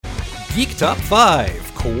Geek Top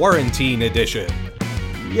 5 Quarantine Edition.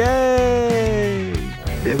 Yay!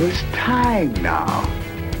 It was time now.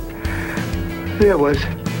 There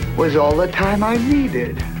was all the time I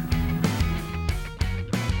needed.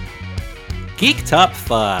 Geek Top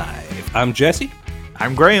 5. I'm Jesse.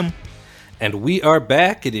 I'm Graham. And we are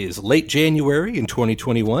back. It is late January in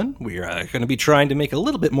 2021. We are going to be trying to make a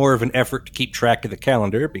little bit more of an effort to keep track of the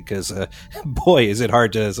calendar because, boy, is it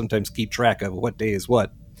hard to sometimes keep track of what day is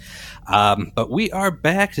what. But we are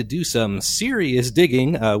back to do some serious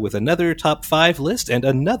digging with another top 5 list and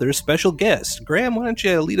another special guest. Graham, why don't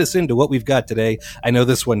you lead us into what we've got today? I know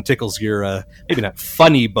this one tickles your, maybe not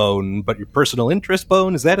funny bone, but your personal interest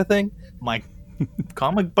bone. Is that a thing? My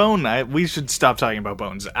comic bone? We should stop talking about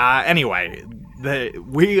bones. Anyway,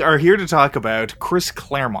 we are here to talk about Chris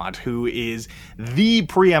Claremont, who is the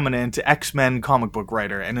preeminent X-Men comic book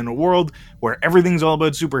writer. And in a world where everything's all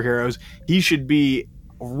about superheroes, he should be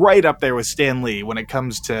right up there with Stan Lee when it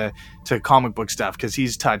comes to comic book stuff, because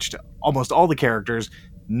he's touched almost all the characters.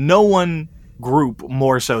 No one group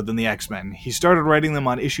more so than the X-Men. He started writing them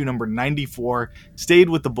on issue number 94, stayed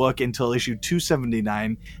with the book until issue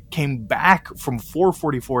 279, came back from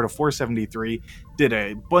 444 to 473, did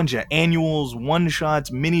a bunch of annuals,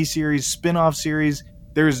 one-shots, mini-series, spin-off series.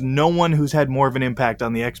 There's no one who's had more of an impact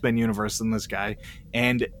on the X-Men universe than this guy,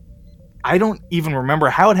 and I don't even remember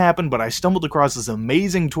how it happened, but I stumbled across this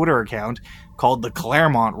amazing Twitter account called the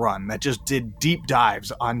Claremont Run that just did deep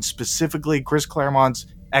dives on specifically Chris Claremont's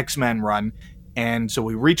X-Men run. And so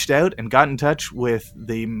we reached out and got in touch with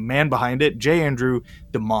the man behind it, J. Andrew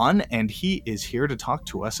DeMond, and he is here to talk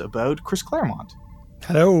to us about Chris Claremont.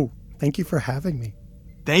 Hello. Thank you for having me.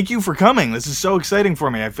 Thank you for coming. This is so exciting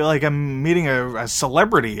for me. I feel like I'm meeting a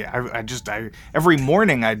celebrity. Every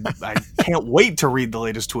morning I can't wait to read the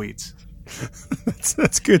latest tweets.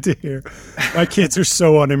 That's good to hear. My kids are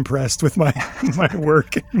so unimpressed with my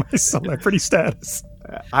work and my celebrity status.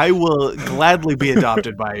 I will gladly be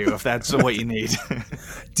adopted by you if that's what you need.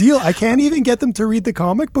 Deal. I can't even get them to read the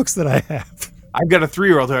comic books that I have. I've got a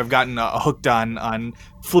 3-year-old who I've gotten hooked on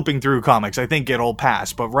flipping through comics. I think it'll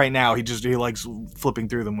pass, but right now he likes flipping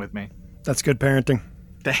through them with me. That's good parenting.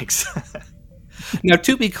 Thanks. Now,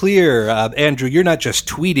 to be clear, Andrew, you're not just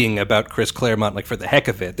tweeting about Chris Claremont like for the heck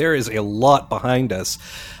of it. There is a lot behind us.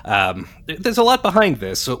 There's a lot behind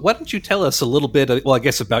this. So why don't you tell us a little bit, well, I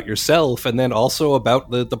guess about yourself, and then also about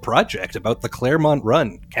the project, about the Claremont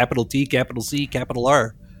Run, capital T, capital C, capital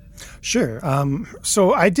R. Sure.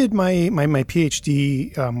 So I did my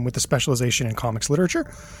PhD with a specialization in comics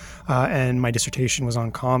literature, and my dissertation was on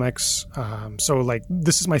comics. So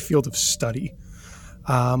this is my field of study.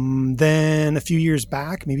 Then a few years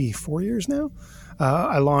back, maybe 4 years now,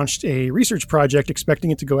 I launched a research project expecting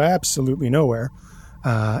it to go absolutely nowhere.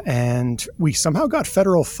 And we somehow got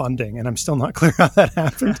federal funding, and I'm still not clear how that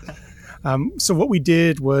happened. So what we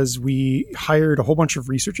did was we hired a whole bunch of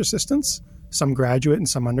research assistants, some graduate and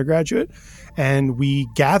some undergraduate, and we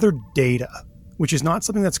gathered data, which is not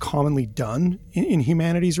something that's commonly done in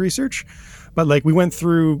humanities research. But we went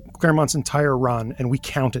through Claremont's entire run and we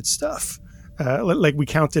counted stuff. We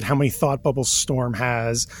counted how many thought bubbles Storm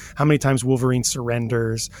has, how many times Wolverine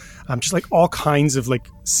surrenders, just all kinds of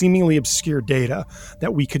seemingly obscure data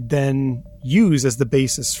that we could then use as the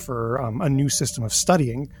basis for a new system of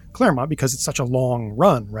studying Claremont, because it's such a long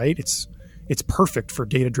run, right? It's perfect for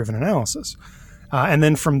data-driven analysis. And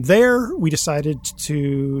then from there, we decided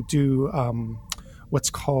to do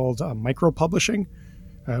what's called micro-publishing,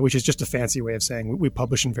 which is just a fancy way of saying we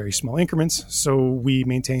publish in very small increments. So we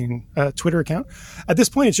maintain a Twitter account. At this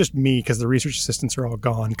point, it's just me because the research assistants are all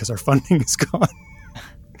gone because our funding is gone.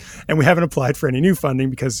 And we haven't applied for any new funding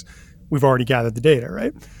because we've already gathered the data,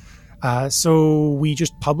 right? So we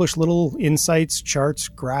just publish little insights, charts,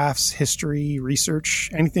 graphs, history,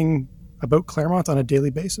 research, anything about Claremont on a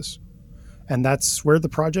daily basis. And that's where the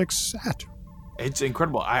project's at. It's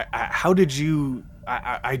incredible. How did you...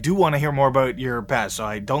 I do want to hear more about your past,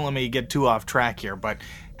 so don't let me get too off track here, but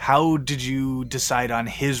how did you decide on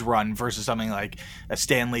his run versus something like a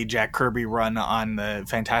Stan Lee, Jack Kirby run on the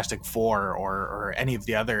Fantastic Four or any of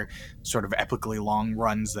the other sort of epically long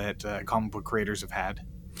runs that comic book creators have had?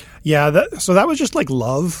 Yeah, so that was just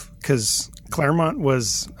love, because Claremont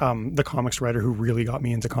was the comics writer who really got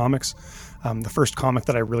me into comics. The first comic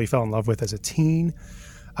that I really fell in love with as a teen.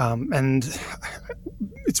 And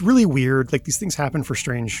it's really weird. These things happen for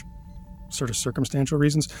strange sort of circumstantial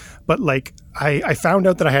reasons. But I found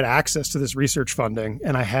out that I had access to this research funding,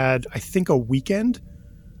 and I had, I think, a weekend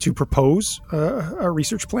to propose a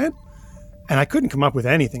research plan. And I couldn't come up with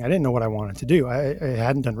anything. I didn't know what I wanted to do. I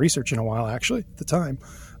hadn't done research in a while, actually, at the time.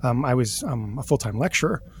 I was a full-time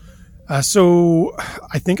lecturer. So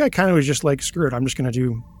I think I kind of was just like, screw it, I'm just going to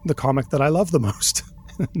do the comic that I love the most.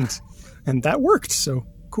 and that worked, so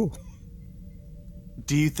cool.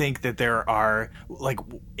 Do you think that there are, like,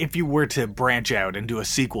 if you were to branch out and do a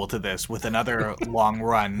sequel to this with another long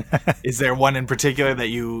run, is there one in particular that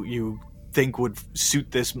you think would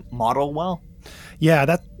suit this model well?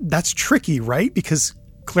 Yeah, that's tricky, right? Because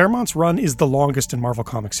Claremont's run is the longest in Marvel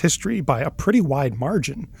Comics history by a pretty wide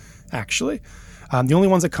margin, actually. The only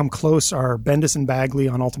ones that come close are Bendis and Bagley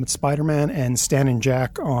on Ultimate Spider-Man and Stan and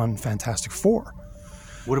Jack on Fantastic Four.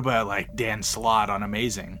 What about, like, Dan Slott on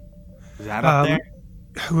Amazing? Is that up there?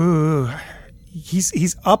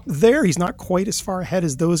 He's up there. He's not quite as far ahead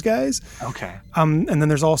as those guys. Okay. And then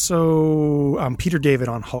there's also Peter David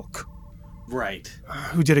on Hulk. Right.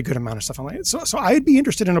 Who did a good amount of stuff on it. So I'd be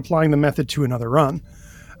interested in applying the method to another run.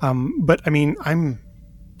 But I mean, I'm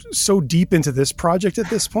so deep into this project at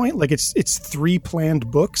this point. Like it's 3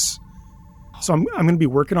 planned books. So I'm going to be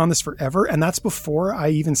working on this forever. And that's before I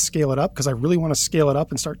even scale it up, because I really want to scale it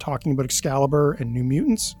up and start talking about Excalibur and New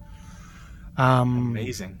Mutants.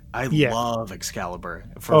 Amazing. I love Excalibur.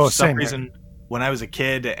 For some reason, when I was a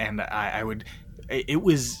kid, and it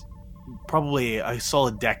was probably a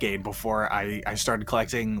solid decade before I started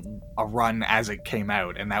collecting a run as it came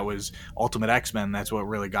out, and that was Ultimate X-Men. That's what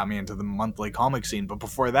really got me into the monthly comic scene. But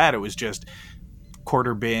before that, it was just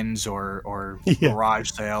quarter bins or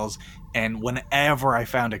garage sales. And whenever I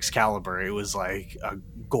found Excalibur, it was like a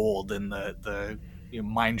gold in the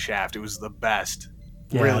mine shaft. It was the best.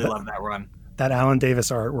 Yeah, really loved that run. That Alan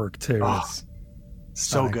Davis artwork too. Is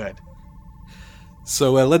so good.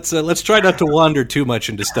 So let's try not to wander too much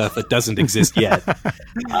into stuff that doesn't exist yet.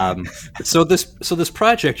 So this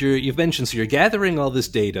project you've mentioned, so you're gathering all this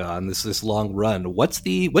data on this long run. What's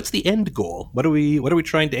the end goal? What are we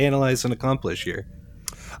trying to analyze and accomplish here?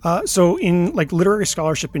 So in like literary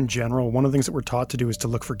scholarship in general, one of the things that we're taught to do is to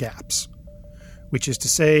look for gaps, which is to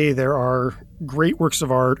say there are great works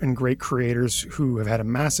of art and great creators who have had a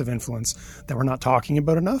massive influence that we're not talking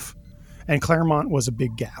about enough. And Claremont was a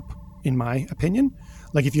big gap, in my opinion.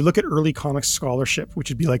 Like if you look at early comics scholarship, which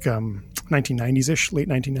would be like 1990s-ish, late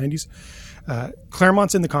 1990s,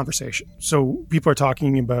 Claremont's in the conversation. So people are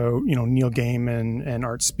talking about, Neil Gaiman and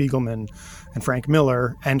Art Spiegelman and Frank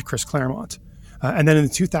Miller and Chris Claremont. And then in the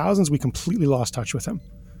 2000s, we completely lost touch with him,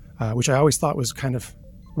 which I always thought was kind of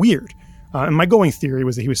weird. And my going theory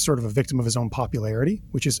was that he was sort of a victim of his own popularity,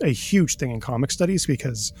 which is a huge thing in comic studies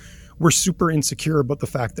because we're super insecure about the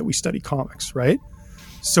fact that we study comics, right?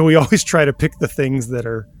 So we always try to pick the things that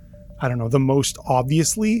are, the most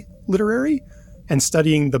obviously literary, and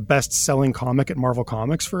studying the best-selling comic at Marvel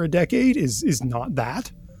Comics for a decade is not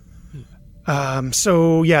that.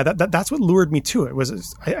 So yeah, that's what lured me to it.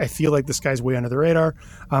 I feel like this guy's way under the radar.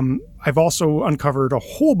 I've also uncovered a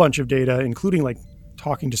whole bunch of data, including like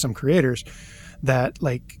talking to some creators, that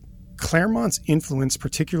like Claremont's influence,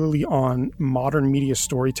 particularly on modern media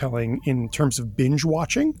storytelling in terms of binge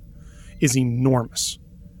watching, is enormous.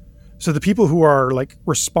 So the people who are like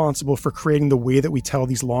responsible for creating the way that we tell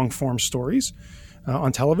these long form stories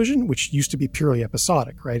on television, which used to be purely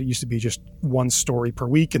episodic, right? It used to be just one story per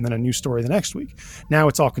week and then a new story the next week. Now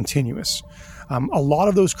it's all continuous. A lot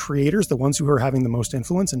of those creators, the ones who are having the most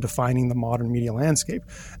influence in defining the modern media landscape,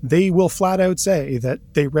 they will flat out say that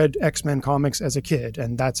they read X-Men comics as a kid,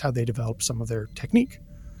 and that's how they developed some of their technique.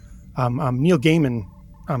 Neil Gaiman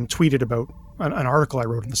tweeted about an article I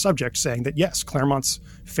wrote on the subject saying that, yes, Claremont's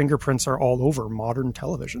fingerprints are all over modern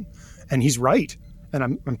television. And he's right. And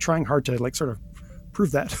I'm trying hard to like sort of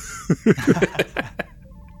prove that.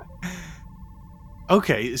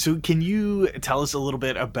 Okay, so can you tell us a little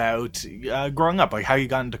bit about growing up, like how you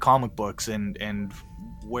got into comic books and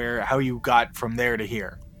how you got from there to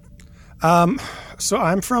here? So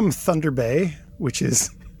I'm from Thunder Bay, which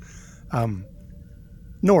is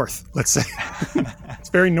north, let's say. It's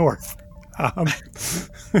very north.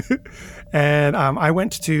 And I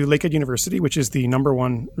went to Lakehead University, which is the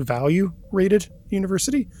 #1 value rated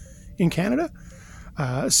university in Canada.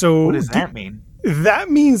 So what does that mean? That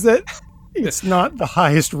means that it's not the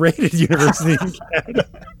highest rated university in Canada.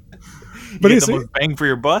 But it's the most bang for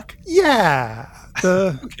your buck? Yeah.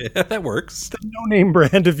 Okay, that works. The no-name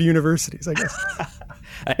brand of universities, I guess.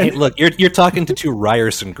 Hey, look, you're talking to 2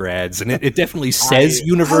 Ryerson grads, and it definitely says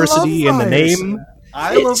university in the name.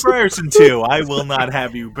 I love Ryerson too. I will not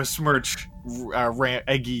have you besmirch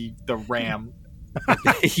Eggy the Ram.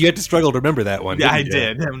 You had to struggle to remember that one. Yeah, I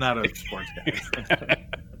did. I'm not a sports guy.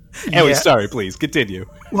 Anyway, sorry, please continue.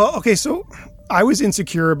 Well, okay, so I was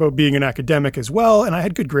insecure about being an academic as well, and I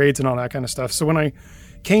had good grades and all that kind of stuff. So when I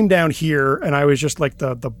came down here and I was just like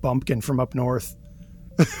the bumpkin from up north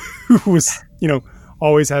who was,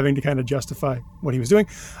 always having to kind of justify what he was doing.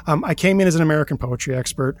 I came in as an American poetry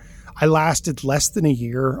expert. I lasted less than a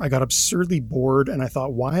year. I got absurdly bored, and I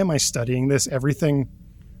thought, why am I studying this? Everything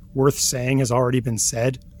worth saying has already been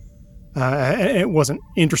said. It wasn't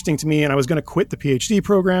interesting to me, and I was going to quit the PhD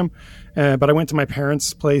program, but I went to my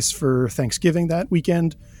parents' place for Thanksgiving that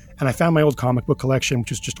weekend, and I found my old comic book collection, which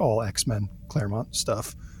was just all X-Men Claremont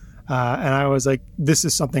stuff. And I was like, this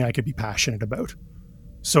is something I could be passionate about.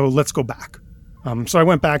 So let's go back. So I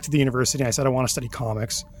went back to the university and I said, I want to study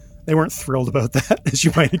comics. They weren't thrilled about that, as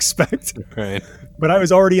you might expect. Right. But I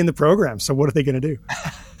was already in the program, so what are they going to do?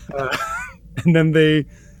 And then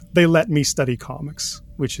they let me study comics,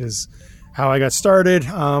 which is how I got started.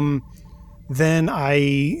 Then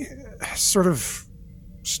I sort of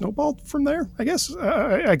snowballed from there, I guess.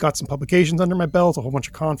 I got some publications under my belt, a whole bunch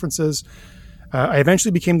of conferences. I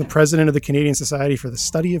eventually became the president of the Canadian Society for the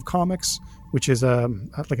Study of Comics, which is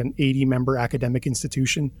like an 80-member academic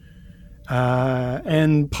institution,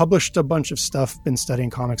 and published a bunch of stuff, been studying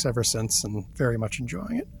comics ever since and very much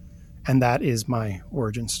enjoying it. And that is my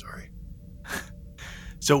origin story.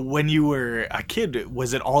 So when you were a kid,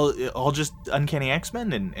 was it all just Uncanny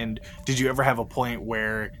X-Men? And did you ever have a point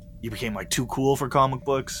where you became like too cool for comic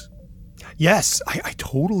books? Yes, I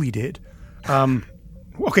totally did.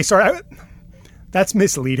 Okay, sorry. That's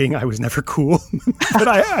misleading. I was never cool, but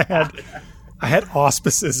I had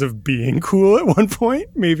auspices of being cool at one point,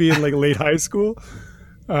 maybe in like late high school,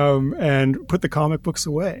 and put the comic books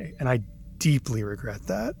away. And I deeply regret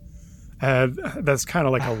that. That's kind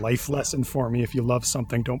of like a life lesson for me. If you love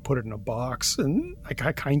something, don't put it in a box. And I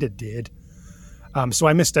kind of did. So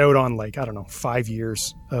I missed out on 5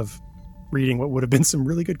 years of reading what would have been some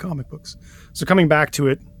really good comic books. So coming back to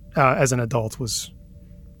it as an adult was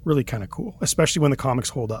really kind of cool, especially when the comics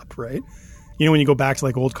hold up, right? When you go back to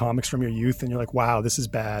like old comics from your youth and you're like, wow, this is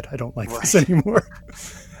bad. I don't like this anymore.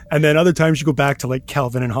 And then other times you go back to like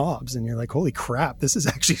Calvin and Hobbes and you're like, holy crap, this is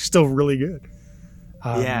actually still really good.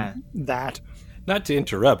 That. Not to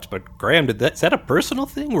interrupt, but Graham, is that a personal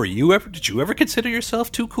thing? Did you ever consider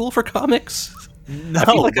yourself too cool for comics? No, I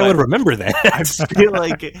feel like I would remember that. I feel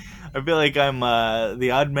like I'm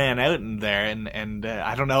the odd man out in there, and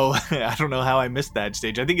I don't know how I missed that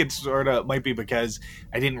stage. I think it sort of might be because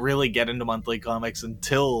I didn't really get into monthly comics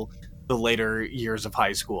until the later years of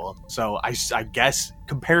high school. So I guess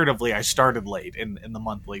comparatively, I started late in the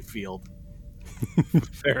monthly field.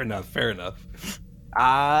 Fair enough.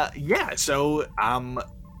 Yeah. So,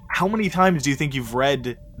 how many times do you think you've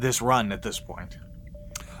read this run at this point?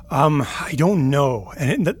 I don't know.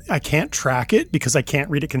 And I can't track it because I can't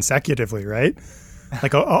read it consecutively, right?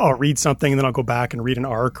 Like I'll read something and then I'll go back and read an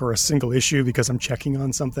arc or a single issue because I'm checking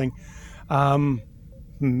on something.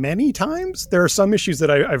 Many times. There are some issues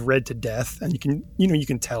that I've read to death, and you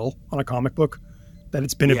can tell on a comic book that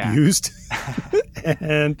it's been abused.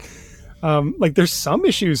 And there's some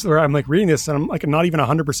issues where I'm like reading this and I'm like not even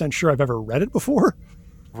 100% sure I've ever read it before.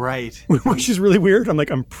 Right. Which is really weird.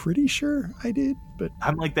 I'm pretty sure I did, but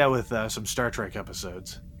I'm like that with some Star Trek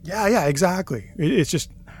episodes. Yeah, exactly. It's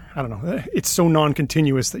just, I don't know. It's so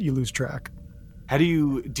non-continuous that you lose track. How do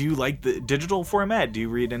you like the digital format? Do you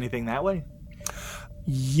read anything that way?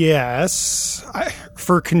 Yes.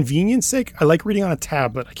 For convenience sake, I like reading on a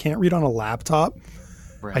tablet. I can't read on a laptop.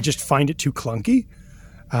 Right. I just find it too clunky.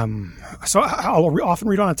 So I'll often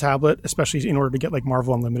read on a tablet, especially in order to get like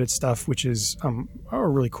Marvel Unlimited stuff, which is a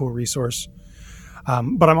really cool resource.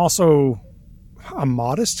 But I'm also a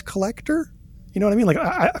modest collector. You know what I mean? Like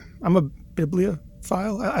I'm a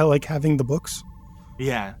bibliophile. I like having the books.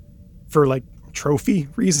 Yeah. For like trophy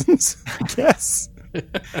reasons, I guess.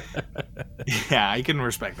 Yeah, I can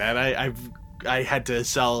respect that. I had to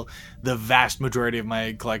sell the vast majority of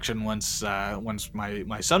my collection once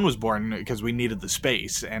my son was born because we needed the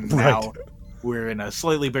space, and now we're in a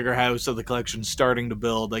slightly bigger house, so the collection's starting to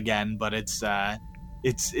build again. But it's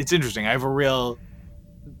interesting. I have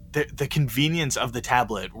the convenience of the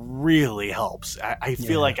tablet really helps. I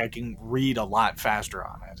feel like I can read a lot faster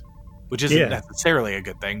on it, which isn't necessarily a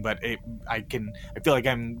good thing, but I feel like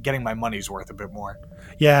I'm getting my money's worth a bit more.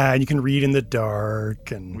 Yeah, and you can read in the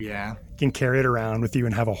dark, and you can carry it around with you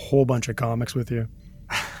and have a whole bunch of comics with you.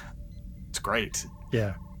 It's great.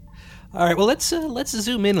 Yeah. All right, well, let's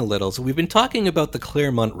zoom in a little. So we've been talking about the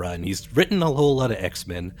Claremont run. He's written a whole lot of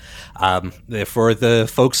X-Men. For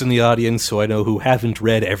the folks in the audience who I know who haven't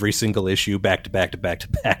read every single issue back to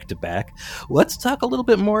back, let's talk a little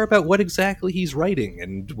bit more about what exactly he's writing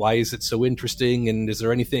and why is it so interesting, and is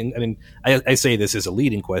there anything... I mean, I say this as a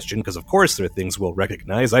leading question because, of course, there are things we'll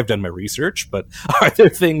recognize. I've done my research, but are there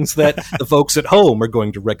things that the folks at home are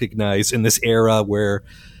going to recognize in this era where...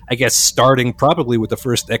 I guess starting probably with the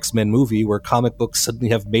first X-Men movie, where comic books suddenly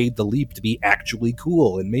have made the leap to be actually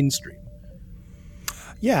cool and mainstream.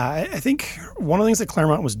 Yeah, I think one of the things that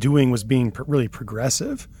Claremont was doing was being really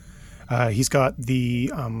progressive. He's got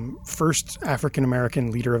the first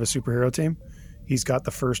African-American leader of a superhero team. He's got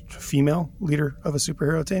the first female leader of a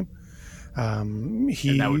superhero team. And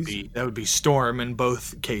that would be Storm in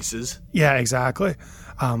both cases. Yeah, exactly.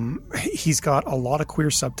 He's got a lot of queer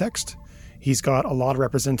subtext. He's got a lot of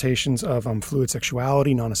representations of fluid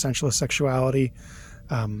sexuality, non-essentialist sexuality.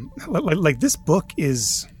 Like this book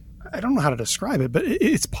is, I don't know how to describe it, but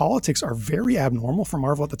its politics are very abnormal for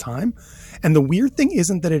Marvel at the time. And the weird thing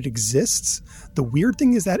isn't that it exists. The weird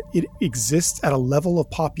thing is that it exists at a level of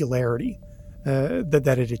popularity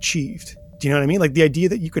that it achieved. Do you know what I mean? Like the idea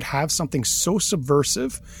that you could have something so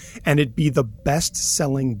subversive and it be the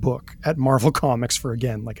best-selling book at Marvel Comics for,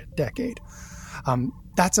 again, like a decade.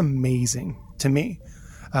 That's amazing to me.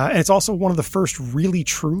 And it's also one of the first really,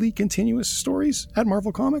 truly continuous stories at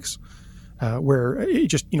Marvel Comics. Where it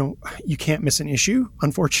just, you can't miss an issue,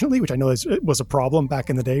 unfortunately, which I know was a problem back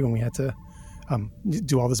in the day when we had to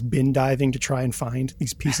do all this bin diving to try and find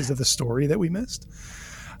these pieces of the story that we missed.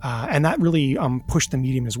 And that really pushed the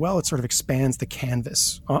medium as well. It sort of expands the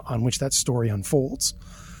canvas on which that story unfolds,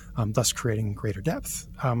 thus creating greater depth.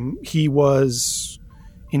 He was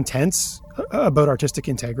intense about artistic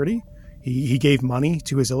integrity. He gave money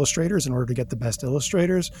to his illustrators in order to get the best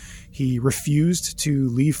illustrators. He refused to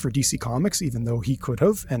leave for DC Comics, even though he could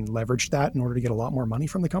have, and leveraged that in order to get a lot more money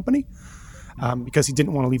from the company, because he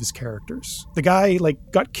didn't want to leave his characters. The guy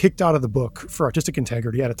got kicked out of the book for artistic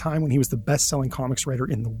integrity at a time when he was the best-selling comics writer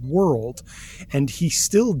in the world, and he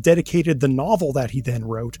still dedicated the novel that he then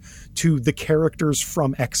wrote to the characters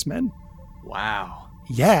from X-Men. Wow.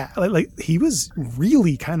 Yeah, like he was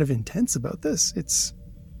really kind of intense about this.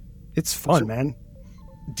 It's fun, man.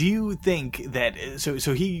 Do you think that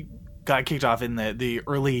so he got kicked off in the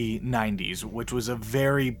early 90s, which was a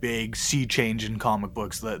very big sea change in comic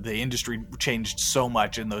books. The industry changed so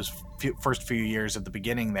much in those first few years at the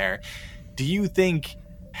beginning there. Do you think,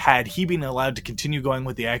 had he been allowed to continue going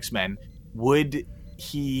with the X-Men, would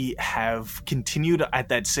he have continued at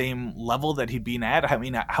that same level that he'd been at? I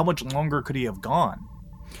mean, how much longer could he have gone?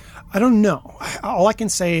 I don't know. All I can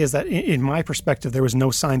say is that in my perspective, there was no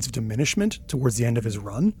signs of diminishment towards the end of his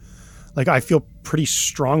run. Like, I feel pretty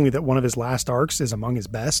strongly that one of his last arcs is among his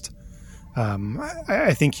best.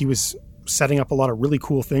 I think he was setting up a lot of really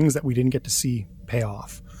cool things that we didn't get to see pay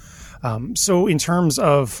off. So in terms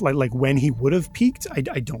of like when he would have peaked, I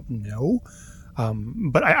don't know.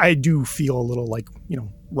 But I do feel a little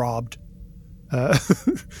robbed.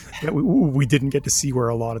 That we didn't get to see where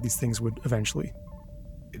a lot of these things would eventually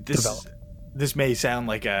develop. This may sound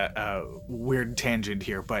like a weird tangent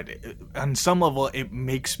here, but on some level, it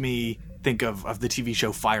makes me think of the TV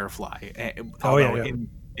show Firefly.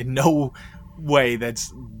 In no way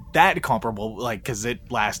that's that comparable, like, because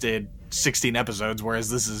it lasted 16 episodes, whereas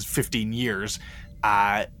this is 15 years.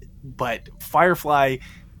 But Firefly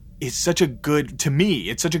is such a good, to me,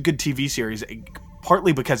 it's such a good TV series,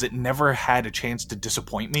 partly because it never had a chance to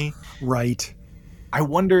disappoint me. Right. I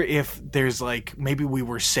wonder if there's maybe we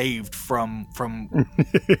were saved from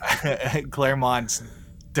Claremont's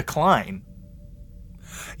decline.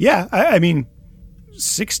 Yeah, I mean,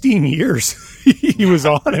 16 years he was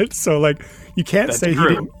on it, so you can't say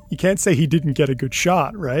he didn't get a good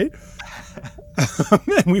shot, right?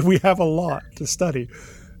 And we have a lot to study,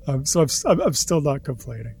 so I'm still not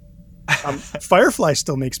complaining. Firefly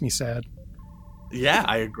still makes me sad. Yeah,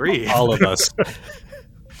 I agree. All of us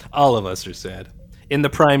are sad. In the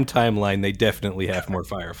Prime timeline, they definitely have more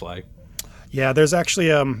Firefly. Yeah, there's actually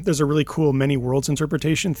there's a really cool many worlds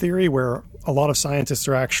interpretation theory where a lot of scientists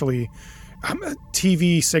are actually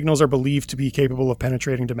TV signals are believed to be capable of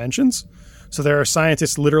penetrating dimensions. So there are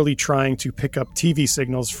scientists literally trying to pick up TV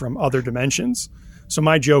signals from other dimensions. So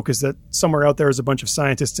my joke is that somewhere out there is a bunch of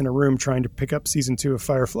scientists in a room trying to pick up season 2 of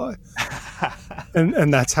Firefly.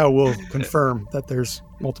 and that's how we'll confirm that there's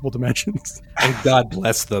multiple dimensions. And God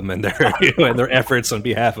bless them and their efforts on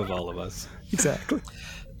behalf of all of us. Exactly.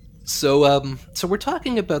 So we're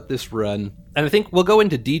talking about this run, and I think we'll go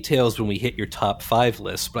into details when we hit your top 5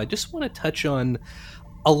 list, but I just want to touch on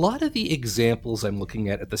a lot of the examples I'm looking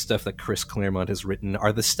at the stuff that Chris Claremont has written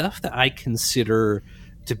are the stuff that I consider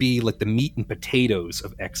to be like the meat and potatoes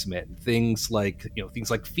of X-Men. Things like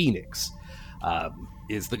Phoenix.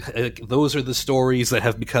 Those are the stories that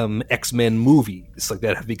have become X-Men movies,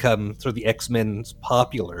 that have become sort of the X-Men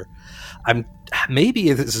popular.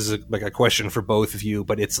 Maybe this is a question for both of you,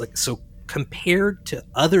 but it's so compared to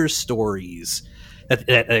other stories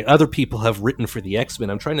that other people have written for the X-Men.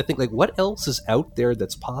 I'm trying to think, like, what else is out there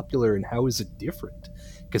that's popular and how is it different?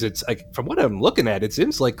 Because it's like, from what I'm looking at, it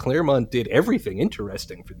seems like Claremont did everything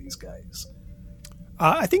interesting for these guys.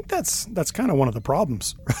 I think that's kind of one of the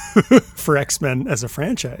problems for X-Men as a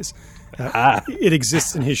franchise. It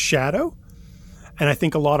exists in his shadow, and I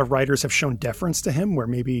think a lot of writers have shown deference to him where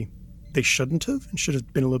maybe they shouldn't have and should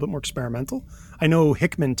have been a little bit more experimental. I know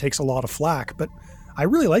Hickman takes a lot of flack, but I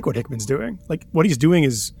really like what Hickman's doing. Like, what he's doing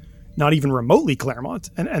is not even remotely Claremont,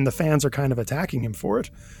 and the fans are kind of attacking him for it.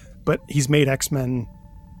 But he's made X-Men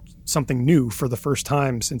something new for the first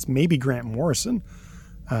time since maybe Grant Morrison.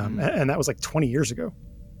 And that was like 20 years ago.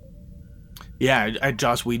 Yeah,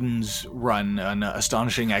 Joss Whedon's run on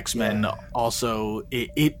Astonishing X-Men also,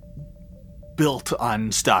 it built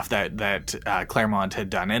on stuff that Claremont had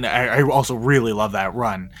done. And I also really love that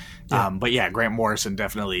run. Yeah. But yeah, Grant Morrison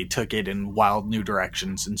definitely took it in wild new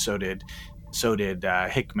directions, and so did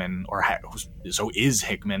Hickman, so is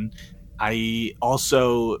Hickman.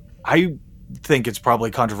 I think it's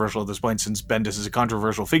probably controversial at this point since Bendis is a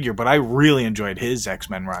controversial figure, but I really enjoyed his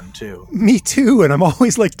X-Men run too. Me too, and I'm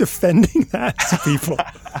always like defending that to people.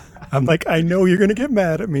 I'm like, I know you're going to get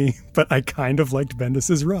mad at me, but I kind of liked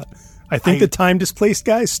Bendis's run. I think the time-displaced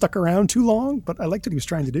guy stuck around too long, but I liked what he was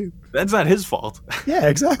trying to do. That's not his fault. Yeah,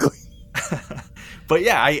 exactly. But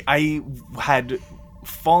yeah, I had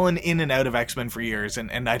fallen in and out of X-Men for years,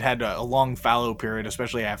 and I'd had a long fallow period,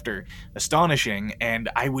 especially after Astonishing, and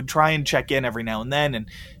I would try and check in every now and then, and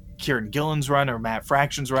Kieran Gillen's run or Matt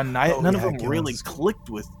Fraction's run, and none of them really clicked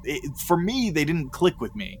with it. For me, they didn't click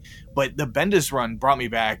with me, but the Bendis run brought me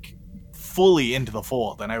back fully into the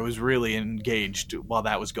fold, and I was really engaged while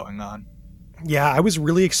that was going on. Yeah, I was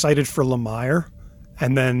really excited for Lemire,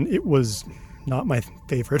 and then it was not my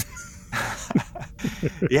favorite.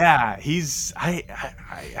 Yeah, I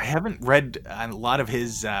haven't read a lot of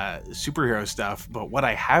his superhero stuff, but what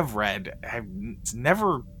I have read, it's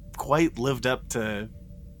never quite lived up to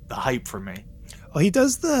the hype for me. Well, he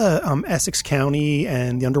does the Essex County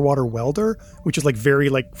and the Underwater Welder, which is like very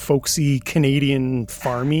like folksy Canadian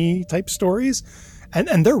farmy type stories,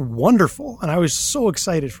 and they're wonderful. And I was so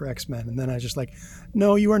excited for X-Men, and then I was just like,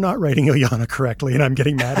 no, you are not writing Illyana correctly, and I'm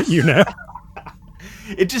getting mad at you now.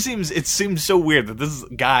 It seems so weird that this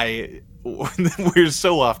guy, we're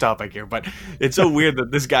so off topic here, but it's so weird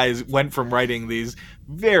that this guy went from writing these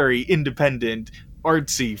very independent,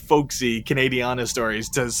 artsy, folksy Canadiana stories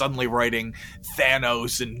to suddenly writing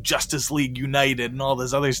Thanos and Justice League United and all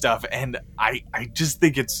this other stuff. And I just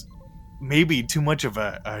think it's maybe too much of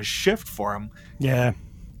a shift for him. Yeah,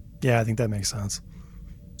 I think that makes sense.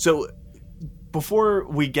 So before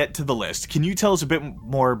we get to the list, can you tell us a bit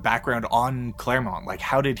more background on Claremont? Like,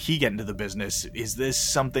 how did he get into the business? Is this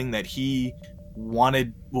something that he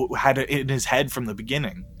had in his head from the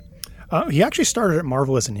beginning? He actually started at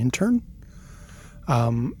Marvel as an intern.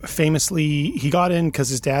 Famously, he got in because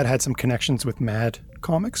his dad had some connections with Mad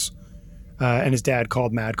Comics. And his dad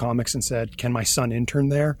called Mad Comics and said, can my son intern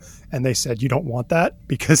there? And they said, you don't want that,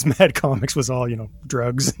 because Mad Comics was all,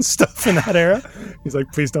 drugs and stuff in that era. He's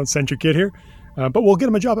like, please don't send your kid here. But we'll get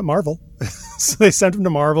him a job at Marvel. So they sent him to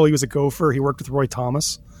Marvel. He was a gopher. He worked with Roy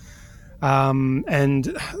Thomas. And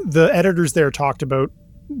the editors there talked about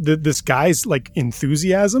this guy's like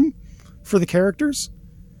enthusiasm for the characters,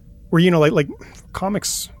 where, like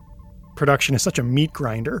comics production is such a meat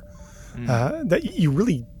grinder that you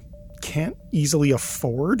really can't easily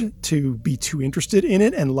afford to be too interested in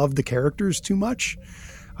it and love the characters too much.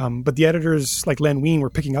 But the editors like Len Wein were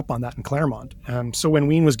picking up on that in Claremont. So when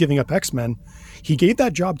Wein was giving up X-Men, he gave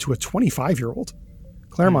that job to a 25-year-old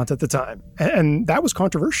Claremont at the time. And that was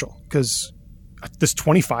controversial because this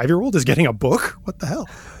 25-year-old is getting a book? What the hell?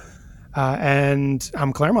 And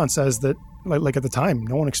Claremont says that like at the time,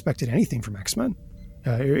 no one expected anything from X-Men.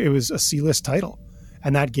 It was a C-list title.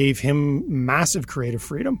 And that gave him massive creative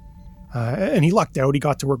freedom. And he lucked out. He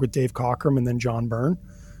got to work with Dave Cockrum and then John Byrne,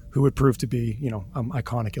 who would prove to be,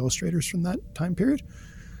 iconic illustrators from that time period.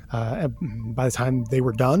 By the time they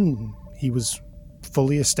were done, he was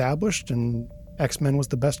fully established, and X-Men was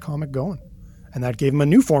the best comic going. And that gave him a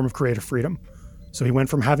new form of creative freedom. So he went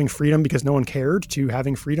from having freedom because no one cared to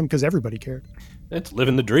having freedom because everybody cared. It's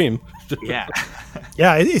living the dream. Yeah.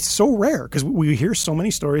 Yeah, it's so rare because we hear so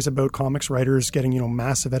many stories about comics writers getting,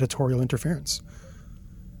 massive editorial interference.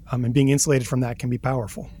 And being insulated from that can be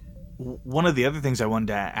powerful. One of the other things I wanted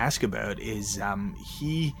to ask about is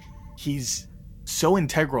he's so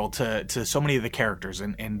integral to so many of the characters,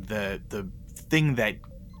 and the thing that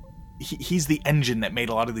he's the engine that made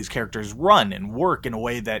a lot of these characters run and work in a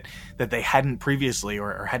way that they hadn't previously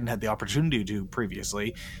or hadn't had the opportunity to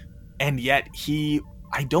previously. and yet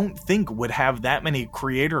I don't think would have that many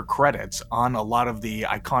creator credits on a lot of the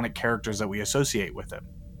iconic characters that we associate with him.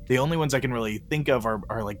 The only ones I can really think of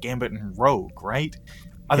are like Gambit and Rogue, right?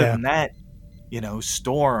 Other than that,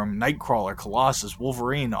 Storm, Nightcrawler, Colossus,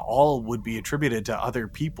 Wolverine, all would be attributed to other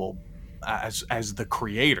people as the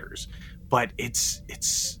creators. But is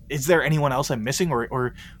there anyone else I'm missing,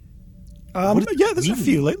 or there's a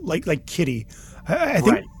few like Kitty.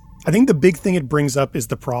 I think the big thing it brings up is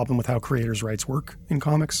the problem with how creators' rights work in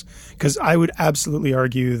comics. Because I would absolutely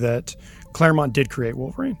argue that Claremont did create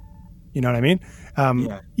Wolverine. You know what I mean?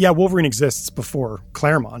 Wolverine exists before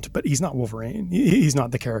Claremont, but he's not Wolverine. He's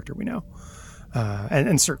not the character we know.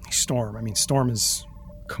 And certainly Storm. I mean, Storm is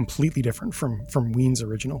completely different from Ween's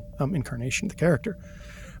original incarnation of the character.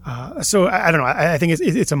 So I don't know. I think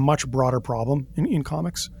it's a much broader problem in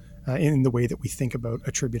comics. In the way that we think about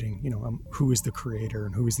attributing, who is the creator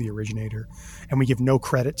and who is the originator. And we give no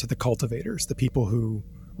credit to the cultivators, the people who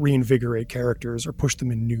reinvigorate characters or push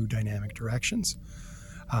them in new dynamic directions.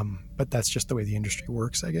 But that's just the way the industry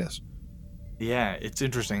works, I guess. Yeah, it's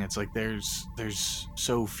interesting. It's like there's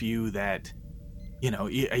so few that,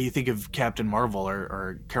 you think of Captain Marvel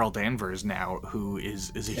or Carol Danvers now, who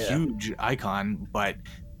is a huge icon, but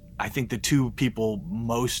I think the two people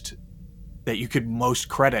that you could most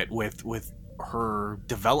credit with her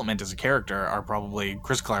development as a character are probably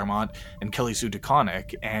Chris Claremont and Kelly Sue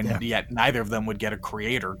DeConnick, and yet neither of them would get a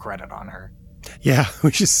creator credit on her. Yeah,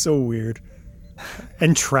 which is so weird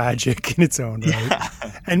and tragic in its own right.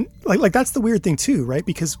 Yeah. And like that's the weird thing too, right?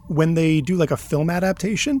 Because when they do like a film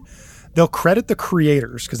adaptation, they'll credit the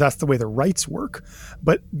creators because that's the way the rights work,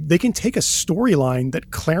 but they can take a storyline that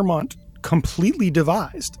Claremont completely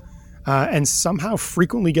devised and somehow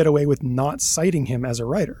frequently get away with not citing him as a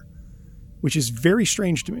writer, which is very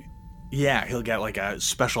strange to me. Yeah, he'll get like a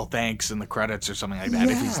special thanks in the credits or something like that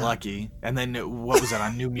if he's lucky. And then what was it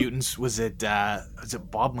on New Mutants? Was it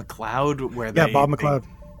Bob McLeod? Bob McLeod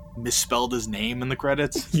misspelled his name in the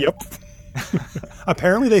credits? Yep.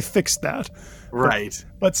 Apparently they fixed that. Right.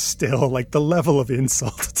 But still, like the level of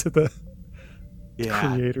insult to the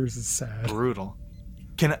creators is sad. Brutal.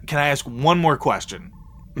 Can I ask one more question?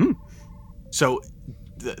 Mm. So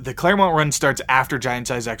the Claremont run starts after Giant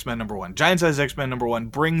Size X-Men #1. Giant Size X-Men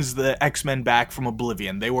 #1 brings the X-Men back from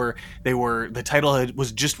oblivion. The title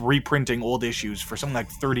was just reprinting old issues for something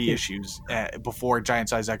like 30 issues before Giant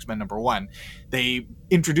Size X-Men #1. They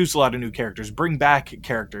introduce a lot of new characters, bring back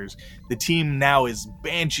characters. The team now is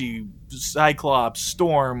Banshee, Cyclops,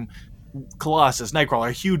 Storm, Colossus, Nightcrawler,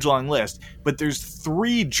 a huge long list. But there's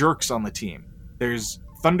 3 jerks on the team. There's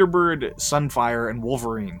Thunderbird, Sunfire, and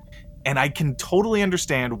Wolverine. And I can totally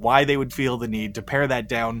understand why they would feel the need to pare that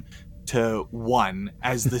down to 1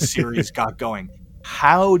 as the series got going.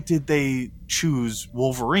 How did they choose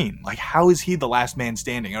Wolverine? Like, how is he the last man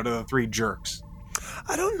standing out of the 3 jerks?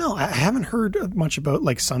 I don't know. I haven't heard much about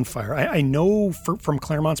like Sunfire. I know from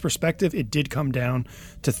Claremont's perspective, it did come down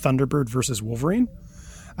to Thunderbird versus Wolverine.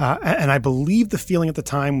 And I believe the feeling at the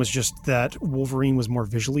time was just that Wolverine was more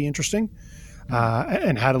visually interesting.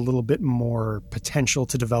 And had a little bit more potential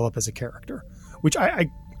to develop as a character, which I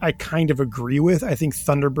kind of agree with. I think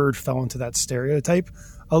Thunderbird fell into that stereotype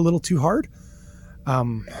a little too hard.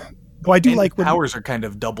 Though I do like when powers are kind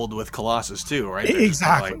of doubled with Colossus too, right?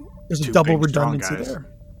 Exactly. There's a double redundancy there.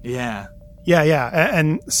 Yeah.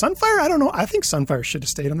 And Sunfire, I don't know. I think Sunfire should have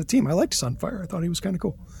stayed on the team. I liked Sunfire. I thought he was kind of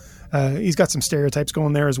cool. He's got some stereotypes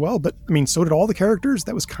going there as well, but I mean, so did all the characters.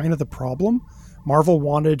 That was kind of the problem. Marvel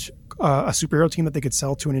wanted a superhero team that they could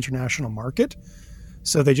sell to an international market.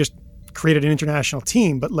 So they just created an international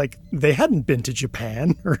team, but like they hadn't been to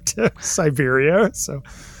Japan or to Siberia. So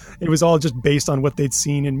it was all just based on what they'd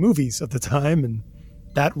seen in movies at the time. And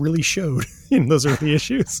that really showed in those early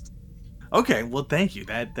issues. Okay, well, thank you.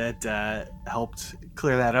 That helped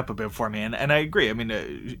clear that up a bit for me, and I agree. I mean,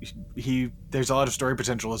 there's a lot of story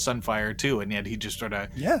potential with Sunfire too, and yet he just sort of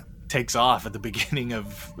takes off at the beginning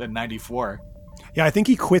of '94. Yeah, I think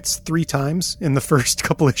he quits 3 times in the first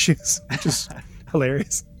couple issues, which is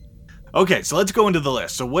hilarious. Okay, so let's go into the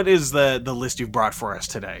list. So what is the list you've brought for us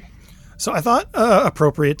today? So I thought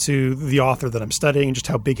appropriate to the author that I'm studying, just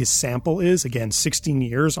how big his sample is. Again, 16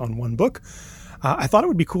 years on one book. I thought it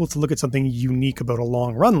would be cool to look at something unique about a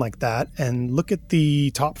long run like that and look at the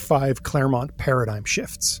top 5 Claremont paradigm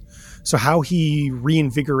shifts. So how he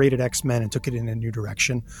reinvigorated X-Men and took it in a new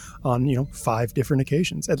direction on, 5 different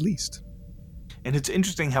occasions at least. And it's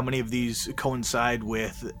interesting how many of these coincide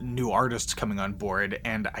with new artists coming on board.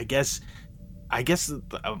 And I guess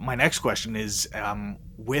my next question is,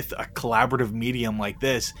 with a collaborative medium like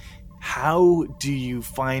this, how do you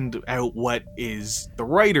find out what is the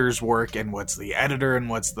writer's work and what's the editor and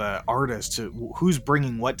what's the artist? Who's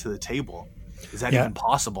bringing what to the table? Is that even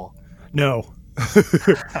possible? No.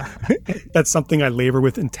 That's something I labor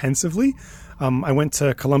with intensively. I went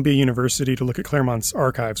to Columbia University to look at Claremont's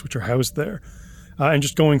archives, which are housed there, and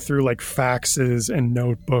just going through like faxes and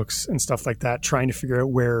notebooks and stuff like that, trying to figure out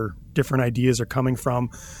where different ideas are coming from,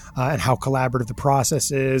 and how collaborative the process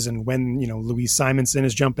is, and when Louise Simonson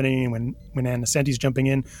is jumping in, when Ann Nesenti's jumping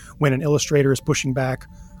in, when an illustrator is pushing back,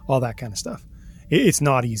 all that kind of stuff. It's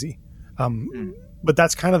not easy, but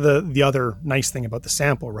that's kind of the other nice thing about the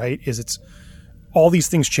sample, right? Is it's all these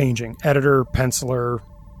things changing, editor, penciler,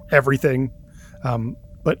 everything,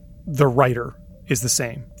 but the writer is the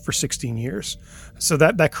same for 16 years. So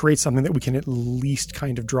that creates something that we can at least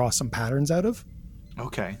kind of draw some patterns out of.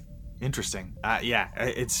 Okay. Interesting.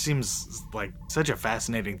 It seems like such a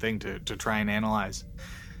fascinating thing to try and analyze.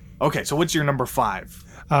 Okay, so what's your number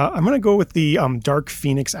 5? I'm going to go with the Dark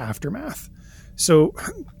Phoenix Aftermath. So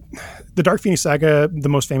the Dark Phoenix saga, the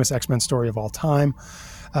most famous X-Men story of all time.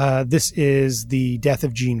 This is the death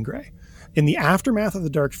of Jean Grey. In the aftermath of the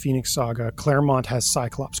Dark Phoenix saga, Claremont has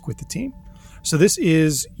Cyclops quit the team. So this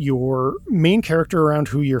is your main character around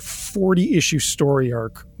who your 40-issue story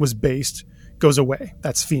arc was based, goes away.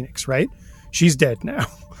 That's Phoenix, right? She's dead now.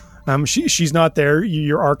 She's not there.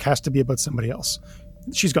 Your arc has to be about somebody else.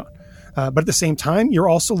 She's gone. But at the same time, you're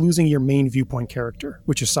also losing your main viewpoint character,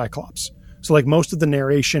 which is Cyclops. So like most of the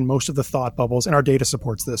narration, most of the thought bubbles, and our data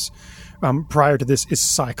supports this, prior to this is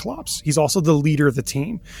Cyclops. He's also the leader of the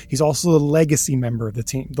team. He's also the legacy member of the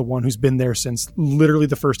team, the one who's been there since literally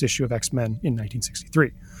the first issue of X-Men in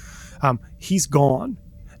 1963. He's gone.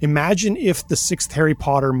 Imagine if the 6th Harry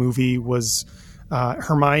Potter movie was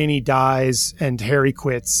Hermione dies and Harry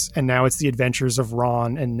quits, and now it's the adventures of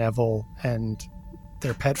Ron and Neville and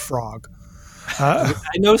their pet frog. I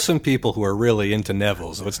know some people who are really into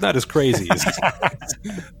Neville, so it's not as crazy as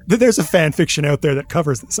there's a fan fiction out there that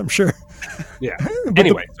covers this, I'm sure. Yeah.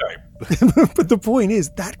 Anyway, sorry. But the point is,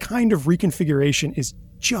 that kind of reconfiguration is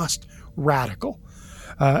just radical.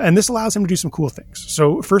 And this allows him to do some cool things.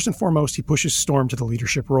 So first and foremost, he pushes Storm to the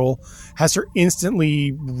leadership role, has her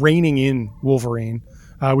instantly reining in Wolverine,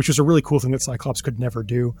 which was a really cool thing that Cyclops could never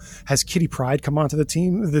do. Has Kitty Pryde come onto the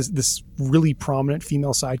team, this really prominent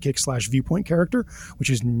female sidekick / viewpoint character,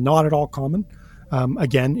 which is not at all common,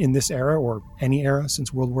 again, in this era or any era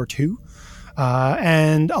since World War II,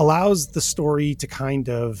 and allows the story to kind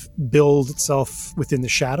of build itself within the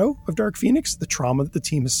shadow of Dark Phoenix, the trauma that the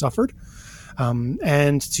team has suffered,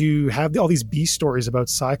 and to have all these B stories about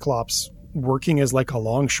Cyclops working as like a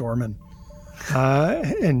longshoreman,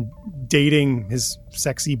 and dating his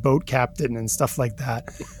sexy boat captain and stuff like that,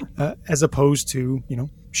 as opposed to,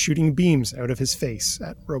 shooting beams out of his face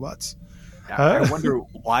at robots. I wonder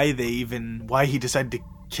why he decided to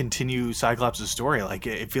continue Cyclops' story. Like,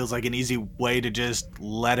 it feels like an easy way to just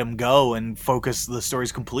let him go and focus the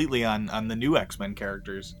stories completely on the new X-Men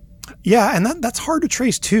characters. Yeah, and that's hard to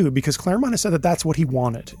trace too, because Claremont has said that that's what he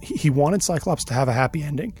wanted. He wanted Cyclops to have a happy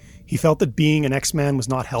ending. He felt that being an X-Man was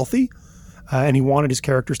not healthy, and he wanted his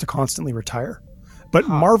characters to constantly retire. But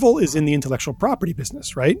Marvel is in the intellectual property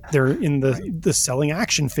business, right? They're in the selling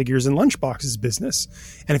action figures and lunchboxes business.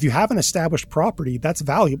 And if you have an established property, that's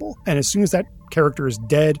valuable. And as soon as that character is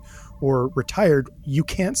dead or retired, you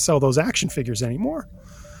can't sell those action figures anymore.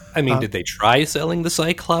 I mean, did they try selling the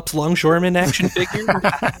Cyclops longshoreman action figure?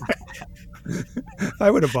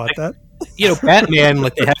 I would have bought that. Batman,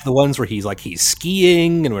 like, they have the ones where he's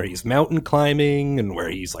skiing and where he's mountain climbing and where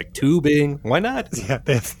he's like tubing. Why not? Yeah,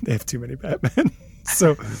 they have too many Batman.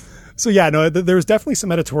 So yeah, no, there's definitely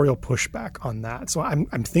some editorial pushback on that. So I'm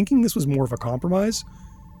thinking this was more of a compromise.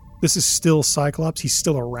 This is still Cyclops. He's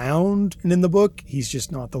still around and in the book. He's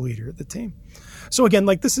just not the leader of the team. So again,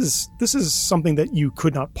 like, this is something that you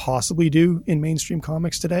could not possibly do in mainstream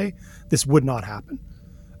comics today. This would not happen.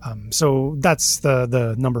 So that's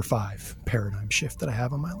the number 5 paradigm shift that I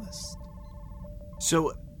have on my list.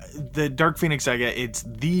 So the Dark Phoenix saga, it's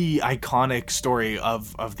the iconic story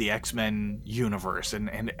of the X-Men universe,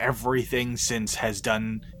 and everything since has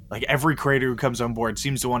done, like, every creator who comes on board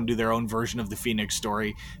seems to want to do their own version of the Phoenix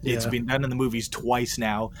story. Yeah. It's been done in the movies twice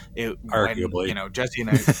now. Arguably. When, Jesse and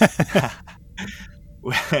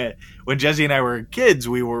I... when Jesse and I were kids,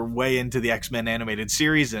 we were way into the X-Men animated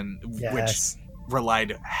series, and which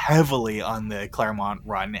relied heavily on the Claremont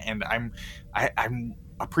run, and I'm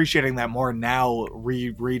appreciating that more now,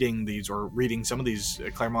 rereading these or reading some of these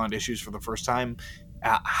Claremont issues for the first time.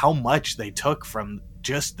 How much they took from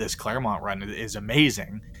just this Claremont run is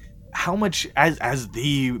amazing. how much, as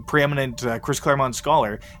the preeminent Chris Claremont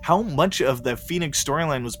scholar, how much of the Phoenix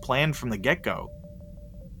storyline was planned from the get-go?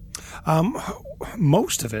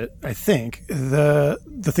 Most of it, I think. The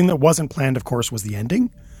thing that wasn't planned, of course, was the ending.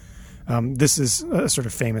 This is a sort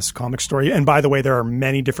of famous comic story. And by the way, there are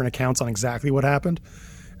many different accounts on exactly what happened,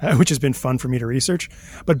 which has been fun for me to research.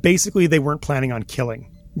 But basically, they weren't planning on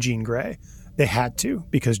killing Jean Grey. They had to,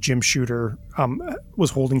 because Jim Shooter was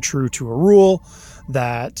holding true to a rule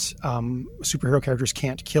that superhero characters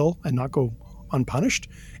can't kill and not go unpunished.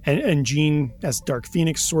 And Jean, as Dark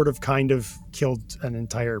Phoenix, sort of kind of killed an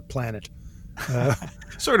entire planet.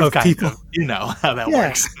 Sort of, kind people. Of. You know how that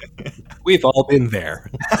works. We've all been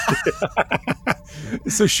there.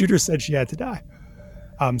 So Shooter said she had to die.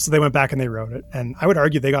 So they went back and they wrote it. And I would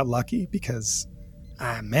argue they got lucky because,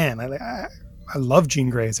 man, I love Jean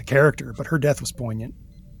Grey as a character, but her death was poignant.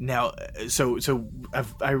 Now, so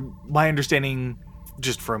my understanding,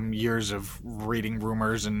 just from years of reading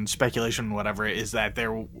rumors and speculation and whatever, is that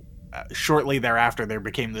there shortly thereafter there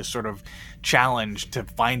became this sort of challenge to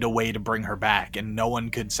find a way to bring her back, and no one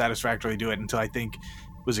could satisfactorily do it until, I think,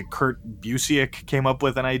 was it Kurt Busiek came up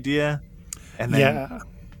with an idea, and then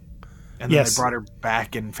they brought her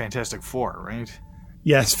back in Fantastic Four, right?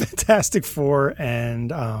 Yes, Fantastic Four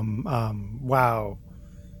and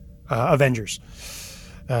Avengers.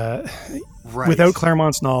 Right. Without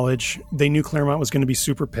Claremont's knowledge, they knew Claremont was going to be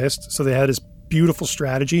super pissed, so they had this beautiful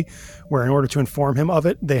strategy where, in order to inform him of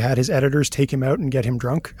it, they had his editors take him out and get him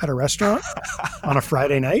drunk at a restaurant on a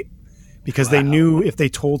Friday night, because they knew if they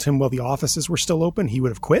told him while the offices were still open, he would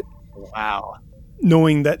have quit. Wow.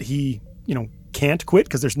 Knowing that he, can't quit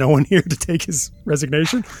because there's no one here to take his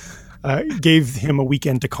resignation, gave him a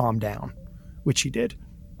weekend to calm down, which he did.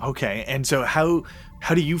 Okay, and so how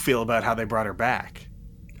do you feel about how they brought her back?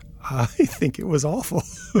 I think it was awful.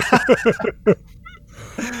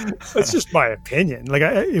 That's just my opinion. Like,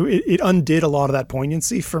 it undid a lot of that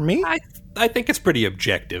poignancy for me. I think it's pretty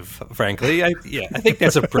objective, frankly. I think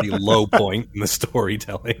that's a pretty low point in the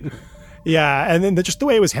storytelling. Yeah, and then just the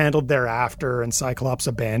way it was handled thereafter, and Cyclops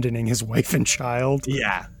abandoning his wife and child.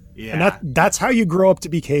 Yeah. And that's how you grow up to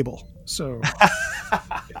be Cable. So...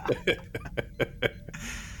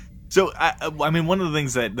 So, I mean, one of the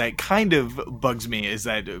things that kind of bugs me is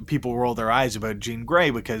that people roll their eyes about Jean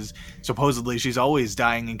Grey, because supposedly she's always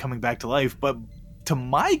dying and coming back to life. But to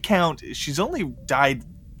my count, she's only died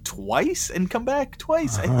twice and come back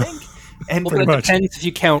twice, I think. And it depends if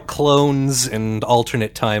you count clones and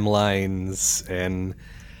alternate timelines. And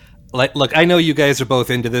look, I know you guys are both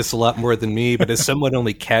into this a lot more than me, but as someone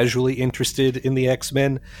only casually interested in the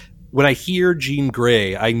X-Men, when I hear Jean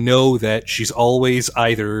Grey, I know that she's always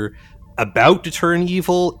either about to turn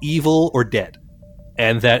evil, or dead,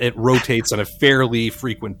 and that it rotates on a fairly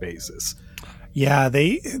frequent basis. Yeah,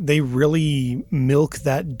 they really milk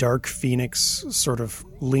that Dark Phoenix sort of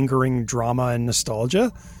lingering drama and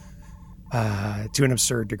nostalgia to an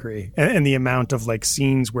absurd degree. And the amount of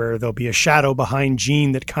scenes where there'll be a shadow behind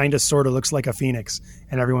Jean that kind of sort of looks like a phoenix,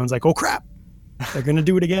 and everyone's like, oh crap, they're going to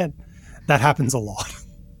do it again. That happens a lot.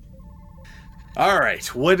 All right,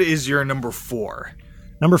 what is your number 4?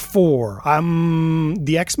 Number 4,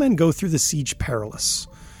 the X-Men go through the Siege Perilous.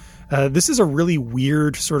 This is a really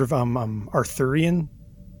weird sort of Arthurian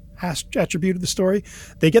attribute of the story.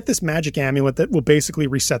 They get this magic amulet that will basically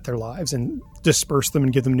reset their lives and disperse them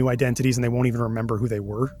and give them new identities, and they won't even remember who they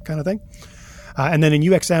were, kind of thing. And then in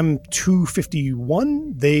UXM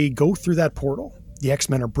 251, they go through that portal. The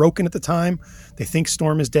X-Men are broken at the time. They think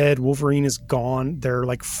Storm is dead. Wolverine is gone. There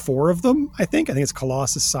are 4 of them, I think. I think it's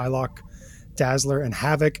Colossus, Psylocke, Dazzler, and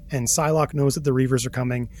Havoc. And Psylocke knows that the Reavers are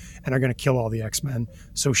coming and are going to kill all the X-Men.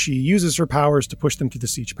 So she uses her powers to push them through the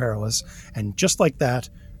Siege Perilous. And just like that,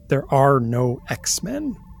 there are no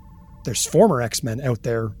X-Men. There's former X-Men out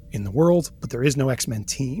there in the world, but there is no X-Men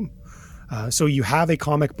team. So you have a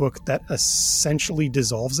comic book that essentially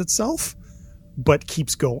dissolves itself, but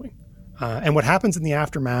keeps going. And what happens in the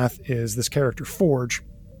aftermath is this character, Forge,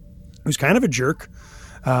 who's kind of a jerk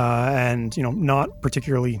and, not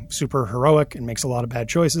particularly super heroic and makes a lot of bad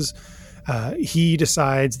choices. He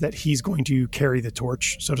decides that he's going to carry the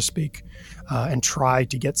torch, so to speak, and try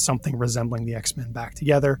to get something resembling the X-Men back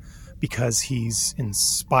together, because he's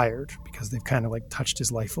inspired, because they've kind of touched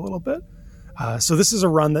his life a little bit. So this is a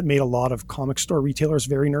run that made a lot of comic store retailers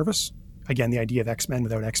very nervous. Again, the idea of X-Men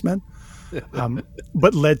without X-Men.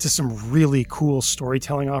 But led to some really cool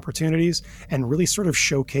storytelling opportunities and really sort of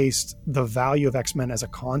showcased the value of X-Men as a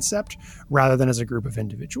concept rather than as a group of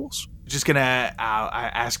individuals. Just gonna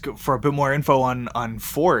ask for a bit more info on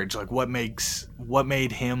Forge. What makes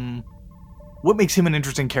him an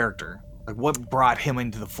interesting character? Like, what brought him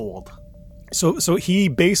into the fold? So he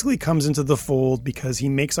basically comes into the fold because he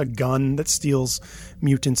makes a gun that steals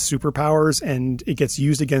mutant superpowers, and it gets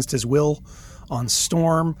used against his will on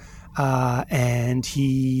Storm. And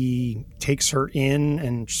he takes her in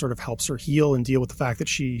and sort of helps her heal and deal with the fact that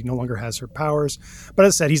she no longer has her powers. But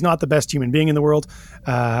as I said, he's not the best human being in the world,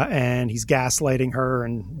 and he's gaslighting her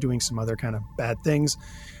and doing some other kind of bad things.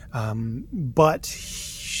 But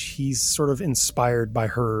he's sort of inspired by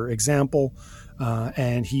her example.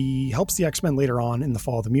 And he helps the X-Men later on in the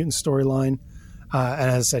Fall of the Mutants storyline. And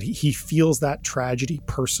as I said, he feels that tragedy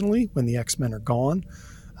personally when the X-Men are gone.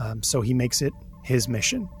 So he makes it his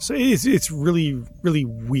mission. So it's really, really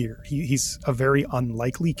weird. He's a very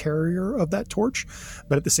unlikely carrier of that torch,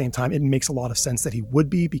 but at the same time, it makes a lot of sense that he would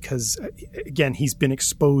be because, again, he's been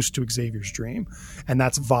exposed to Xavier's dream, and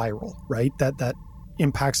that's viral, right? That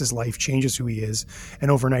impacts his life, changes who he is, and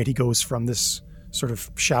overnight he goes from this sort of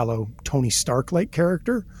shallow Tony Stark-like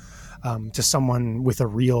character to someone with a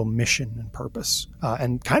real mission and purpose,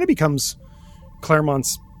 and kind of becomes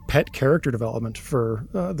Claremont's pet character development for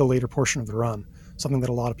the later portion of the run, something that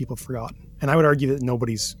a lot of people have forgotten. And I would argue that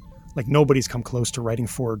nobody's come close to writing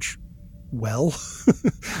Forge well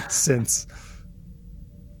since.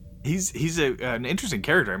 He's an interesting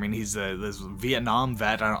character. I mean, he's this Vietnam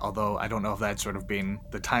vet, although I don't know if that's sort of been,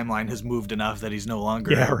 the timeline has moved enough that he's no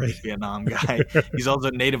longer a Vietnam guy. He's also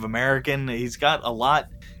Native American. He's got a lot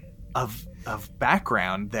of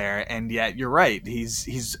background there, and yet you're right.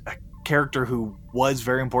 He's a character who was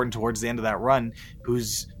very important towards the end of that run,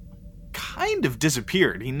 who's kind of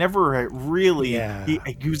disappeared. He never really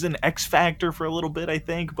he was an X Factor for a little bit, I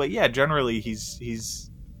think, but yeah, generally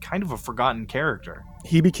he's kind of a forgotten character.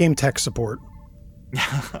 He became tech support.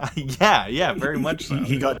 yeah, very much so.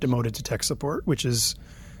 He got demoted to tech support, which is,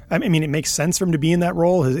 I mean, it makes sense for him to be in that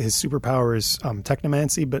role. His superpower is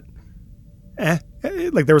technomancy, but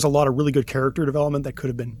like there was a lot of really good character development that could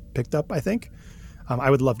have been picked up, I think. I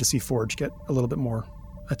would love to see Forge get a little bit more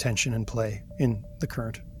attention and play in the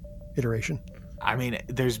current iteration. I mean,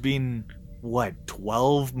 there's been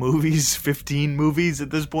 12 movies, 15 movies at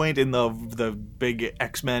this point in the big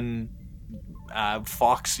X-Men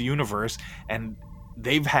Fox universe, and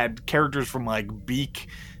they've had characters from like Beak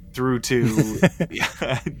through to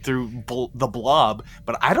through the Blob,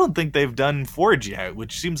 but I don't think they've done Forge yet,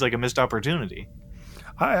 which seems like a missed opportunity.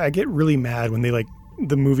 I get really mad when they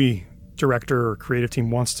the movie director or creative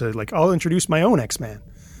team wants to I'll introduce my own X-Man,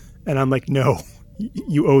 and I'm like, no,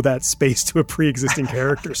 you owe that space to a pre-existing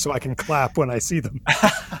character so I can clap when I see them.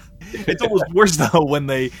 It's almost worse though when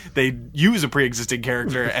they use a pre-existing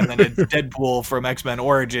character and then it's Deadpool from X-Men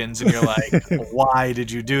Origins, and you're like, why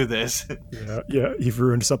did you do this? Yeah, you've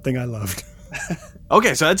ruined something I loved.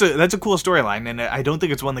 Okay, so that's a cool storyline, and I don't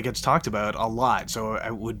think it's one that gets talked about a lot. So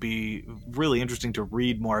it would be really interesting to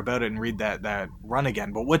read more about it and read that run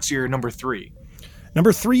again. But what's your number 3?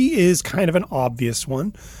 Number 3 is kind of an obvious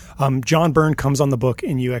one. John Byrne comes on the book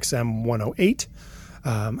in UXM 108.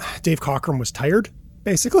 Dave Cockrum was tired,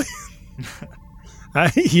 basically.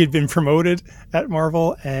 He had been promoted at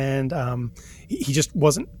Marvel, and he just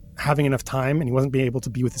wasn't having enough time, and he wasn't being able to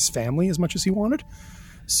be with his family as much as he wanted.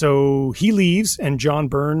 So he leaves, and John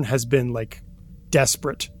Byrne has been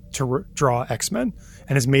desperate to draw X-Men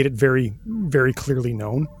and has made it very, very clearly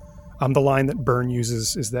known. The line that Byrne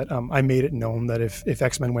uses is that I made it known that if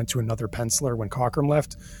X-Men went to another penciler when Cockrum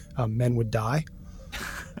left, men would die.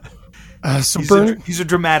 So he's a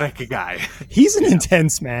dramatic guy. He's an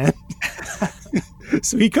intense man.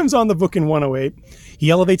 So he comes on the book in 108. He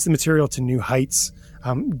elevates the material to new heights.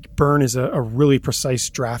 Byrne is a really precise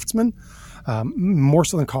draftsman. More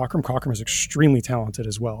so than Cockrum. Cockrum is extremely talented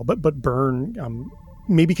as well, but Byrne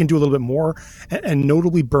maybe can do a little bit more, and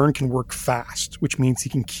notably Byrne can work fast, which means he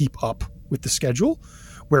can keep up with the schedule,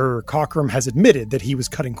 where Cockrum has admitted that he was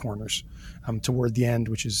cutting corners toward the end,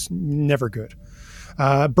 which is never good.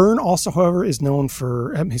 Byrne also, however, is known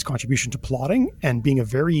for his contribution to plotting and being a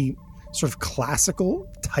very sort of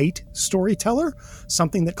classical, tight storyteller,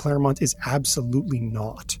 something that Claremont is absolutely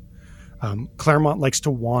not. Claremont likes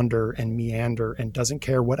to wander and meander and doesn't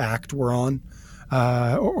care what act we're on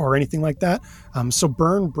or anything like that. So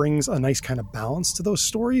Byrne brings a nice kind of balance to those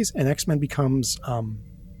stories, and X-Men becomes,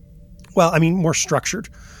 more structured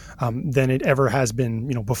than it ever has been,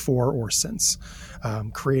 before or since,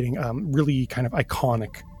 creating really kind of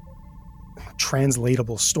iconic,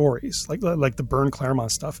 translatable stories like the Byrne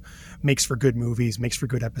Claremont stuff makes for good movies, makes for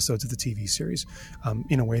good episodes of the TV series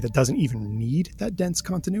in a way that doesn't even need that dense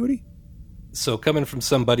continuity. So coming from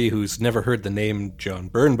somebody who's never heard the name John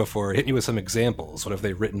Byrne before, hit you with some examples. What have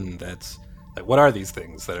they written that's Like, what are these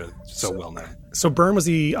things that are so well known? So Byrne was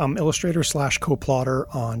the illustrator / co-plotter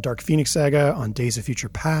on Dark Phoenix Saga, on Days of Future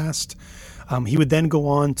Past. He would then go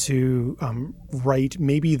on to write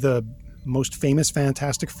maybe the most famous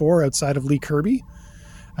Fantastic Four outside of Lee Kirby.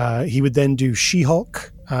 He would then do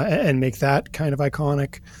She-Hulk and make that kind of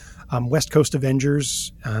iconic. West Coast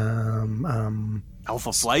Avengers.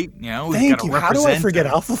 Alpha Flight, you know. Thank you. How do I forget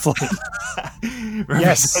Alpha Flight?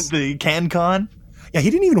 Yes. The CanCon. Yeah, he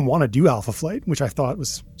didn't even want to do Alpha Flight, which I thought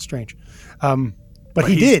was strange. But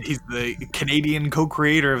he did. He's the Canadian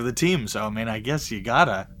co-creator of the team, so I mean, I guess you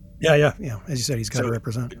gotta. Yeah. As you said, he's got to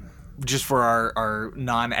represent. Just for our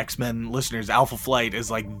non-X-Men listeners, Alpha Flight is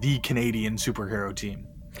like the Canadian superhero team.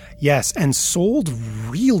 Yes, and sold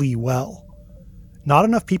really well. Not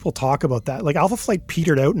enough people talk about that. Like, Alpha Flight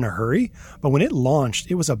petered out in a hurry, but when it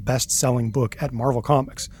launched, it was a best-selling book at Marvel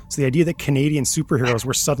Comics. So the idea that Canadian superheroes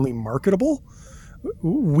were suddenly marketable,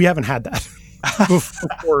 we haven't had that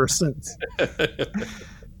before or since.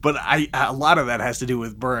 But a lot of that has to do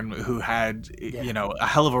with Byrne, who had, you know, a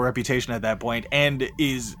hell of a reputation at that point, and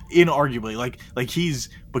is inarguably like he's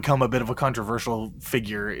become a bit of a controversial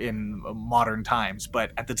figure in modern times.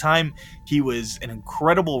 But at the time, he was an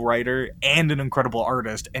incredible writer and an incredible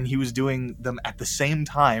artist, and he was doing them at the same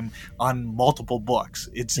time on multiple books.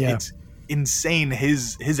 It's insane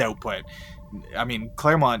his output. I mean,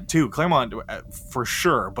 Claremont too. Claremont for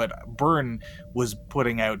sure, but Byrne was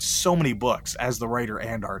putting out so many books as the writer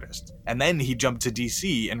and artist. And then he jumped to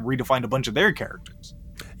DC and redefined a bunch of their characters.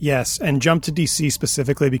 Yes, and jumped to DC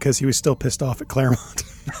specifically because he was still pissed off at Claremont.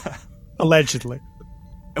 Allegedly.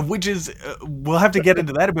 Which is, we'll have to get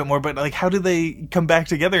into that a bit more, but like, how did they come back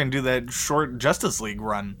together and do that short Justice League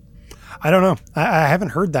run? I don't know. I haven't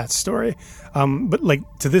heard that story. But like,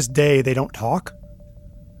 to this day, they don't talk.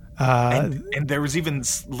 And there was even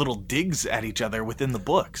little digs at each other within the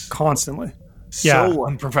books. Constantly. So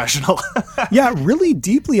unprofessional. Yeah, really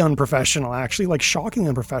deeply unprofessional, actually, like shockingly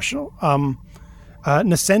unprofessional.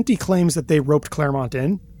 Nocenti claims that they roped Claremont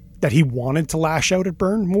in, that he wanted to lash out at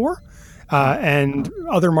Byrne more. And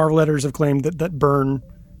other Marvel editors have claimed that Byrne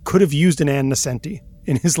could have used an Ann Nocenti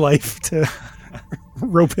in his life to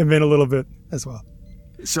rope him in a little bit as well.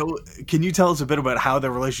 So can you tell us a bit about how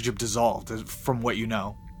their relationship dissolved from what you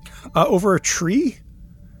know? Over a tree.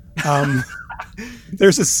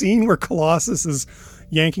 There's a scene where Colossus is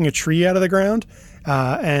yanking a tree out of the ground,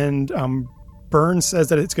 and Byrne says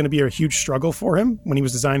that it's going to be a huge struggle for him when he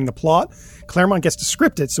was designing the plot. Claremont gets to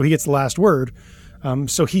script it, so he gets the last word.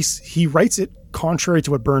 So he writes it contrary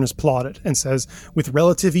to what Byrne has plotted and says, with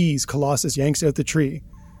relative ease, Colossus yanks out the tree.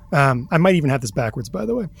 I might even have this backwards, by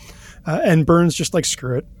the way. And Byrne's just like,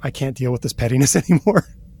 screw it. I can't deal with this pettiness anymore.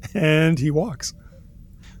 And he walks.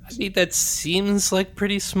 I mean, that seems like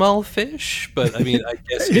pretty small fish, but I mean, I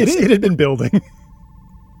guess it had been building.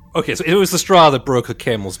 Okay, so it was the straw that broke a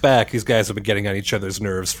camel's back. These guys have been getting on each other's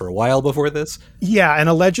nerves for a while before this. Yeah, and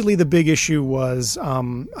allegedly the big issue was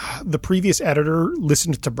the previous editor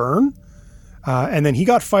listened to Byrne, and then he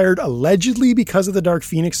got fired allegedly because of the Dark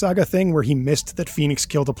Phoenix Saga thing where he missed that Phoenix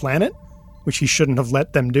killed a planet, which he shouldn't have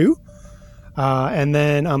let them do. And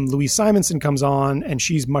then Louise Simonson comes on, and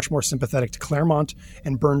she's much more sympathetic to Claremont,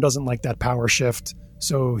 and Byrne doesn't like that power shift,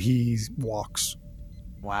 so he walks.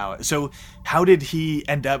 Wow. So how did he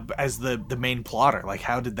end up as the main plotter? Like,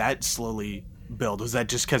 how did that slowly build? Was that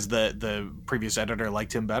just because the previous editor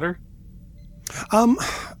liked him better?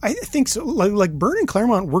 I think so. Like Byrne and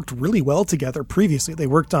Claremont worked really well together previously. They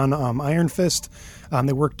worked on Iron Fist.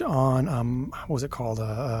 They worked on, what was it called?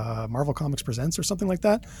 Marvel Comics Presents or something like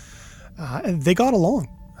that. And they got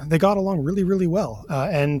along. They got along really, really well.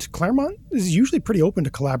 And Claremont is usually pretty open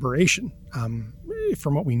to collaboration,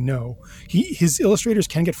 from what we know. His illustrators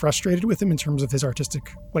can get frustrated with him in terms of his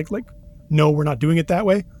artistic, like no, we're not doing it that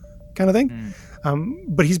way kind of thing.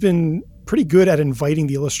 But he's been pretty good at inviting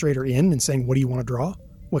the illustrator in and saying, what do you want to draw?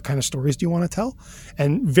 What kind of stories do you want to tell?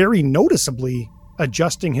 And very noticeably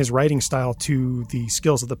adjusting his writing style to the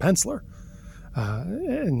skills of the penciler.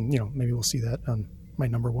 And, maybe we'll see that on my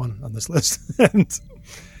number one on this list. And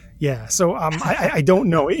yeah, so I don't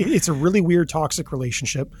know. It's a really weird, toxic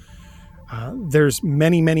relationship. There's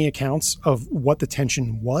many, many accounts of what the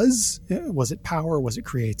tension was. Was it power? Was it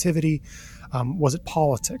creativity? Was it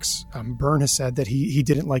politics? Byrne has said that he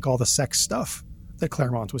didn't like all the sex stuff that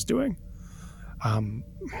Claremont was doing,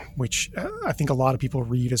 which I think a lot of people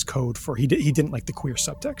read as code for he didn't like the queer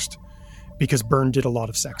subtext, because Byrne did a lot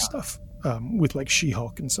of sex stuff with like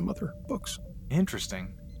She-Hulk and some other books.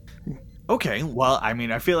 Interesting. Okay, well, I mean,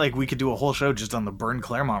 I feel like we could do a whole show just on the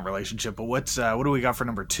Byrne-Claremont relationship, but what do we got for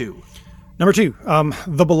number two? Number two,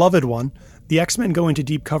 the beloved one, The X-Men go into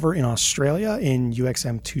deep cover in Australia in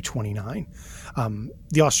UXM 229.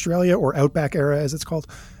 The Australia or Outback era, as it's called,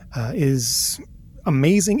 is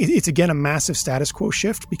amazing. It's again a massive status quo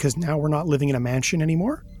shift because now we're not living in a mansion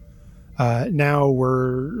anymore. Now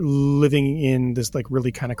we're living in this like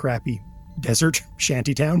really kind of crappy desert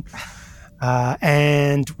shanty town.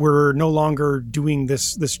 And we're no longer doing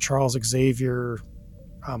this Charles Xavier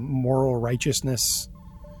moral righteousness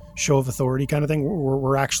show of authority kind of thing.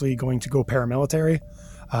 We're actually going to go paramilitary,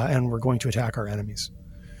 and we're going to attack our enemies.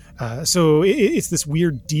 So it's this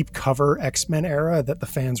weird deep cover X-Men era that the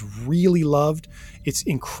fans really loved. It's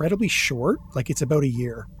incredibly short, like it's about a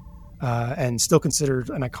year, and still considered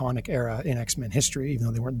an iconic era in X-Men history, even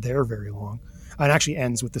though they weren't there very long. It actually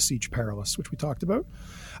ends with the Siege Perilous, which we talked about.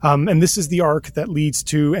 And this is the arc that leads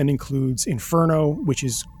to and includes Inferno, which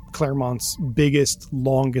is Claremont's biggest,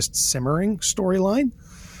 longest simmering storyline,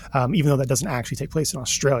 even though that doesn't actually take place in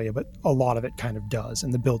Australia, but a lot of it kind of does,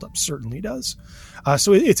 and the build-up certainly does.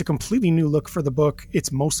 So it's a completely new look for the book.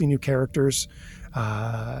 It's mostly new characters.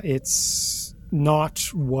 It's not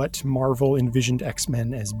what Marvel envisioned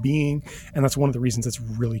X-Men as being, and that's one of the reasons it's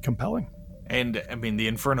really compelling. And I mean, the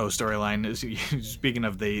Inferno storyline is, speaking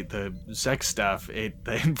of the sex stuff,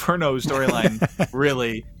 the Inferno storyline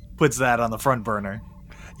really puts that on the front burner.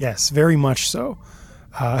 Yes, very much so.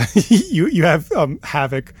 You have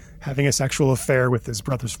Havoc having a sexual affair with his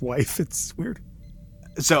brother's wife. It's weird.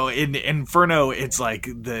 So in Inferno, it's like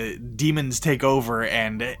the demons take over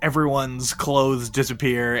and everyone's clothes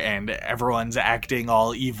disappear and everyone's acting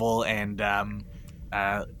all evil and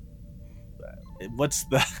I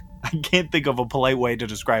can't think of a polite way to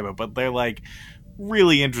describe it, but they're like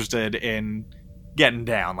really interested in getting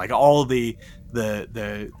down. Like all their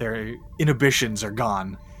inhibitions are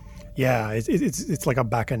gone. Yeah, it's like a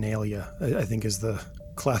bacchanalia, I think is the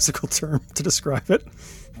classical term to describe it.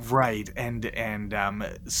 Right, and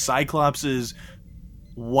Cyclops'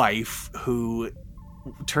 wife, who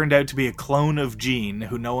turned out to be a clone of Jean,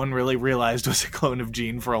 who no one really realized was a clone of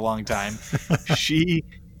Jean for a long time, she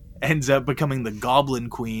ends up becoming the Goblin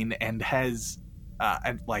Queen and has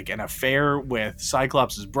an affair with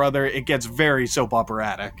Cyclops' brother. It gets very soap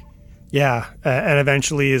operatic. Yeah, and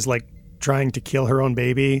eventually is like trying to kill her own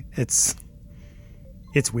baby. It's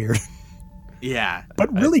weird. Yeah,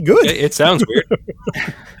 but really good. It sounds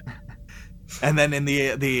weird. And then in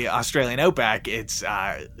the Australian Outback, it's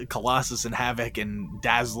Colossus and Havoc and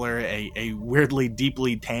Dazzler, a weirdly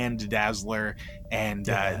deeply tanned Dazzler, and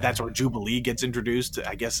that's where Jubilee gets introduced.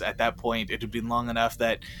 I guess at that point it had been long enough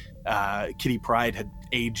that Kitty Pryde had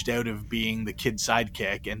aged out of being the kid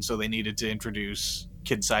sidekick, and so they needed to introduce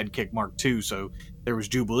Kid Sidekick Mark II. So there was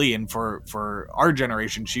Jubilee, and for our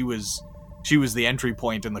generation, she was the entry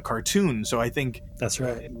point in the cartoon. So I think that's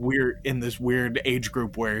right. We're in this weird age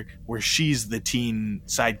group where she's the teen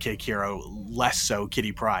sidekick hero, less so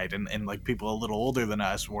Kitty Pryde, and like people a little older than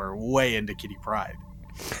us were way into Kitty Pryde.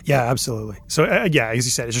 Yeah, absolutely. So yeah, as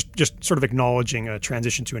you said, it's just sort of acknowledging a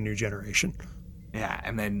transition to a new generation. Yeah,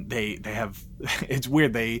 and then they have it's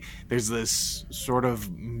weird. There's this sort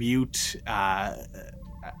of mute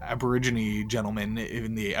Aborigine gentleman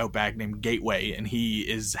in the Outback named Gateway, and he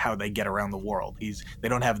is how they get around the world. They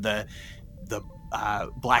don't have the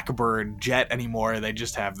Blackbird jet anymore. They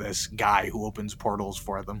just have this guy who opens portals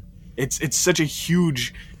for them. It's such a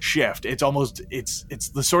huge shift. It's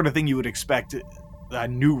the sort of thing you would expect a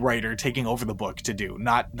new writer taking over the book to do,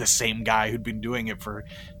 not the same guy who'd been doing it for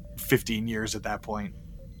 15 years at that point.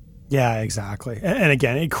 Yeah, exactly. And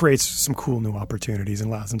again, it creates some cool new opportunities and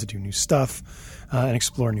allows them to do new stuff and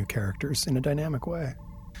explore new characters in a dynamic way.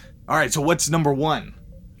 All right, so what's number one?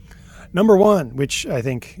 Number one, which I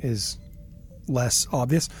think is less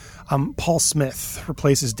obvious, Paul Smith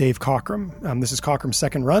replaces Dave Cockrum. This is Cockrum's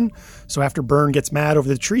second run. So after Byrne gets mad over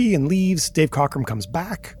the tree and leaves, Dave Cockrum comes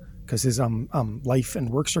back because his life and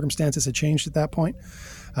work circumstances had changed at that point.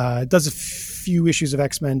 Does a few issues of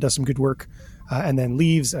X-Men, does some good work, and then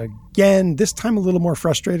leaves again, this time a little more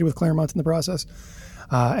frustrated with Claremont in the process.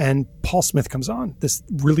 And Paul Smith comes on, this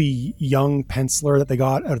really young penciler that they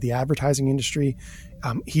got out of the advertising industry.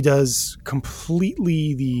 He does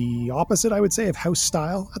completely the opposite, I would say, of House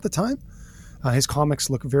style at the time. His comics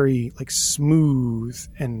look very like smooth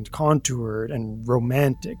and contoured and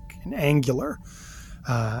romantic and angular.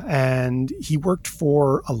 And he worked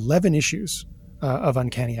for 11 issues of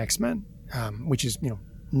Uncanny X-Men, which is,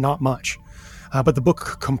 not much. But the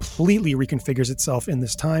book completely reconfigures itself in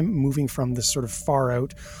this time, moving from this sort of far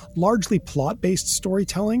out, largely plot-based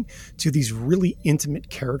storytelling to these really intimate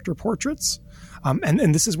character portraits.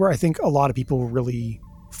 And this is where I think a lot of people really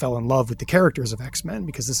fell in love with the characters of X-Men,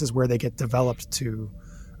 because this is where they get developed to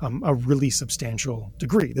a really substantial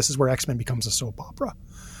degree. This is where X-Men becomes a soap opera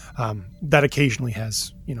that occasionally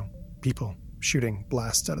has, people shooting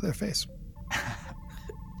blasts out of their face.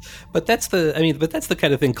 But that's the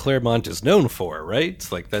kind of thing Claremont is known for, right?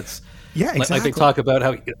 Like that's exactly. Like they talk about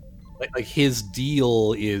how like his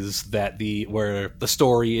deal is that where the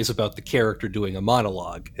story is about the character doing a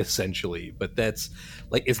monologue essentially. But that's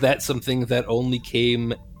like, is that something that only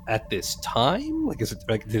came at this time? Like, is it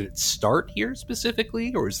like, did it start here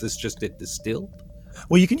specifically, or is this just it distilled?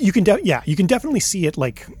 Well, you can definitely see it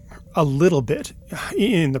like a little bit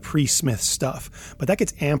in the pre-Smith stuff, but that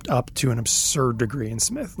gets amped up to an absurd degree in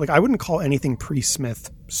Smith. Like, I wouldn't call anything pre-Smith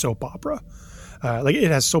soap opera. Like, it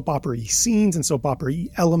has soap opera-y scenes and soap opera-y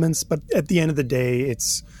elements, but at the end of the day,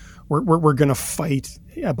 it's we're gonna fight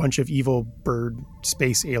a bunch of evil bird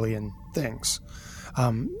space alien things.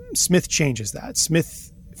 Smith changes that. Smith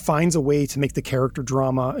finds a way to make the character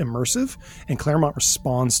drama immersive, and Claremont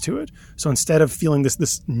responds to it. So instead of feeling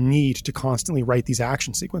this need to constantly write these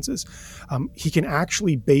action sequences, he can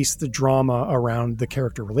actually base the drama around the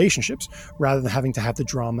character relationships rather than having to have the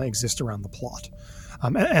drama exist around the plot.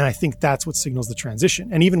 And I think that's what signals the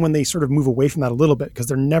transition. And even when they sort of move away from that a little bit, because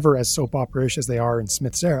they're never as soap opera-ish as they are in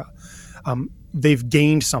Smith's era, they've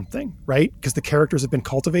gained something, right? Because the characters have been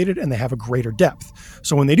cultivated and they have a greater depth.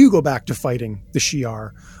 So when they do go back to fighting the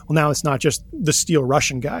Shi'ar, well, now it's not just the steel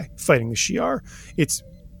Russian guy fighting the Shi'ar. It's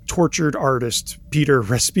tortured artist Peter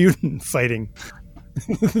Rasputin fighting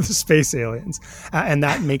the space aliens. And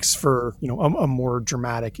that makes for, a more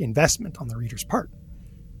dramatic investment on the reader's part.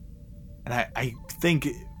 And I think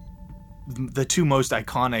the two most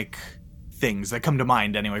iconic things that come to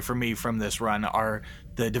mind anyway for me from this run are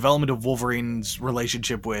the development of Wolverine's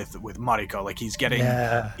relationship with Mariko. Like, he's getting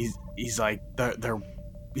he's like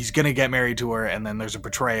he's gonna get married to her, and then there's a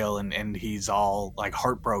betrayal, and he's all like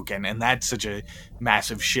heartbroken, and that's such a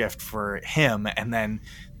massive shift for him. And then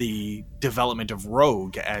the development of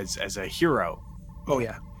Rogue as a hero. Oh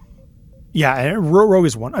yeah, and Rogue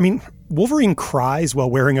is one. I mean, Wolverine cries while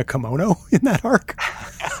wearing a kimono in that arc.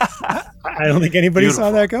 I don't think anybody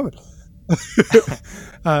saw that coming.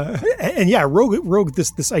 And yeah, Rogue,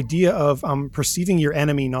 this idea of perceiving your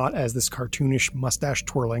enemy not as this cartoonish mustache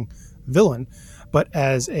twirling villain, but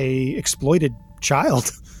as a exploited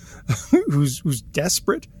child who's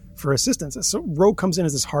desperate for assistance. So Rogue comes in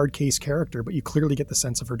as this hard case character, but you clearly get the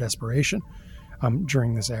sense of her desperation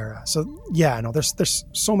during this era. So yeah, no, there's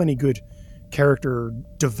so many good character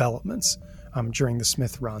developments during the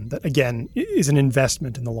Smith run that, again, is an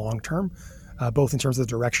investment in the long term. Both in terms of the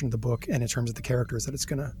direction of the book and in terms of the characters that it's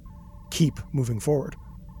going to keep moving forward.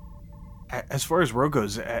 As far as Rogue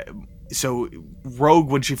goes, so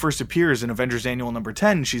Rogue, when she first appears in Avengers Annual number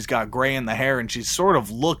 10, she's got gray in the hair and she sort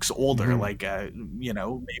of looks older, like,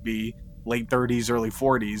 maybe late 30s, early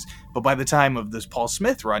 40s. But by the time of this Paul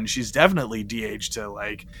Smith run, she's definitely de-aged to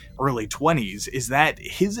like early 20s. Is that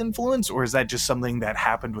his influence, or is that just something that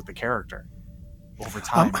happened with the character over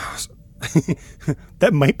time?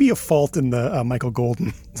 That might be a fault in the Michael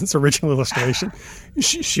Golden's original illustration.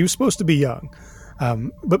 She was supposed to be young,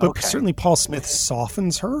 but okay. Certainly Paul Smith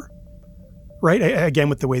softens her, right? Again,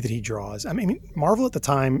 with the way that he draws. I mean, Marvel at the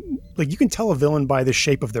time, like, you can tell a villain by the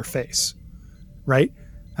shape of their face, right?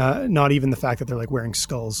 Not even the fact that they're like wearing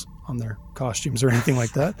skulls on their costumes or anything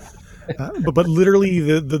like that. But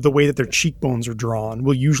literally the way that their cheekbones are drawn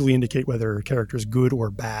will usually indicate whether a character is good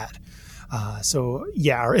or bad. So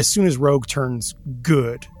yeah, as soon as Rogue turns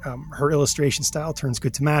good, her illustration style turns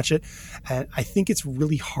good to match it. And I think it's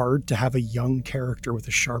really hard to have a young character with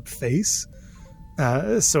a sharp face.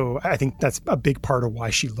 So I think that's a big part of why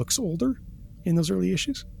she looks older in those early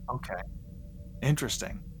issues. Okay.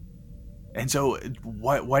 Interesting. And so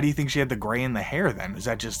why do you think she had the gray in the hair then? Is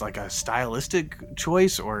that just like a stylistic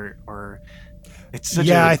choice or it's such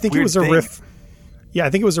a I think weird it was a thing. riff. Yeah, I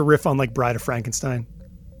think it was a riff on like Bride of Frankenstein.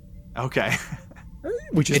 Okay.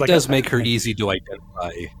 Which is it like does make her easy to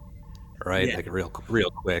identify, right? Yeah. Like real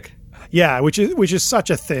quick. Yeah, which is such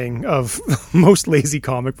a thing of most lazy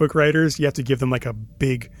comic book writers. You have to give them like a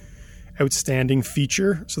big, outstanding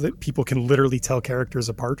feature so that people can literally tell characters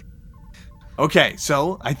apart. Okay,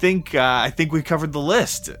 so I think we covered the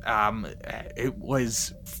list. It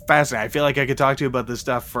was fascinating. I feel like I could talk to you about this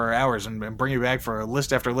stuff for hours and bring you back for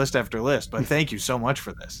list after list after list. But thank you so much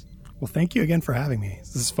for this. Well, thank you again for having me.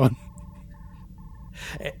 This is fun.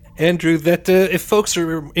 Andrew, that if folks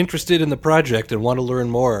are interested in the project and want to learn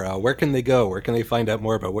more, where can they go? Where can they find out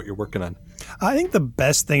more about what you're working on? I think the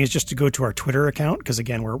best thing is just to go to our Twitter account, because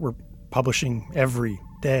again, we're publishing every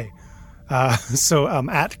day. So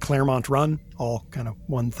at Claremont Run, all kind of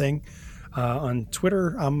one thing on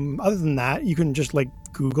Twitter. Other than that, you can just like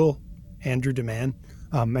Google Andrew DeMann,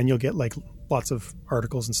 and you'll get like lots of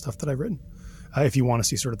articles and stuff that I've written. If you want to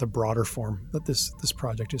see sort of the broader form that this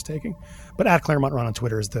project is taking. But at Claremont Run on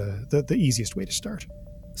Twitter is the easiest way to start.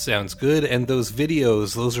 Sounds good. And those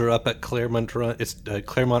videos, those are up at Claremont Run. It's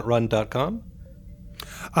ClaremontRun.com?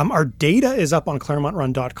 Our data is up on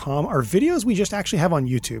ClaremontRun.com. Our videos we just actually have on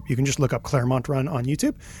YouTube. You can just look up Claremont Run on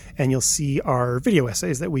YouTube, and you'll see our video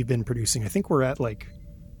essays that we've been producing. I think we're at like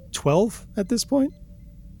 12 at this point.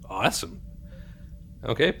 Awesome.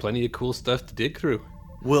 Okay, plenty of cool stuff to dig through.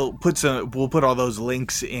 We'll put all those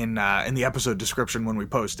links in the episode description when we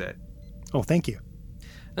post it. Oh, thank you.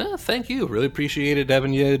 Thank you. Really appreciated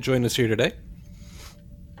having you join us here today.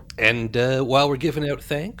 And while we're giving out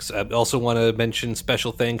thanks, I also want to mention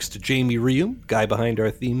special thanks to Jamie Reaume, guy behind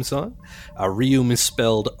our theme song. Reaume is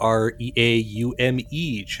spelled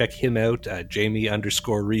Reaume. Check him out,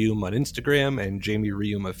 Jamie_Reaume on Instagram and Jamie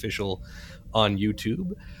Reaume Official on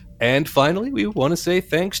YouTube. And finally, we want to say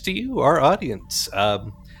thanks to you, our audience.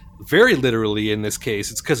 Very literally in this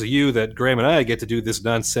case, it's because of you that Graham and I get to do this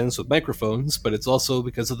nonsense with microphones, but it's also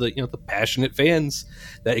because of the passionate fans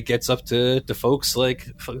that it gets up to folks like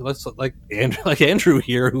Andrew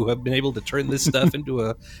here, who have been able to turn this stuff into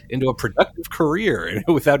a productive career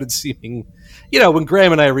without it seeming, when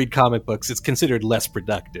Graham and I read comic books, it's considered less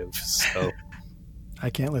productive. So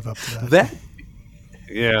I can't live up to that.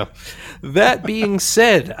 Yeah. That being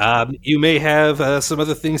said, you may have some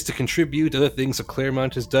other things to contribute, other things that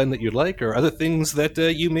Claremont has done that you like, or other things that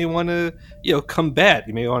you may want to, combat.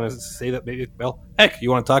 You may want to say that maybe, heck,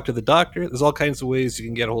 you want to talk to the doctor. There's all kinds of ways you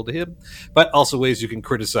can get a hold of him, but also ways you can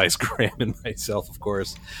criticize Graham and myself, of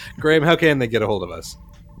course. Graham, how can they get a hold of us?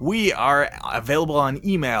 We are available on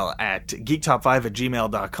email at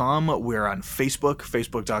geektop5@gmail.com. We're on Facebook,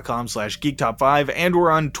 facebook.com/geektop5, and we're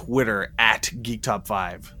on Twitter at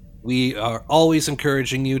geektop5. We are always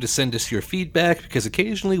encouraging you to send us your feedback, because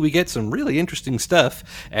occasionally we get some really interesting stuff.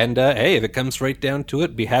 And hey, if it comes right down to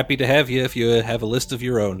it, be happy to have you if you have a list of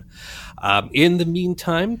your own. In the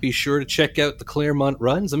meantime, be sure to check out the Claremont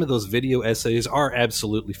Run. Some of those video essays are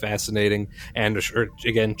absolutely fascinating. And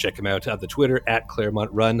again, check them out on the Twitter at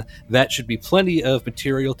Claremont Run. That should be plenty of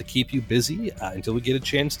material to keep you busy until we get a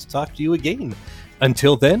chance to talk to you again.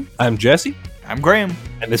 Until then, I'm Jesse. I'm Graham.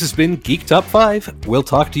 And this has been Geek Top 5. We'll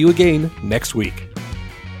talk to you again next week.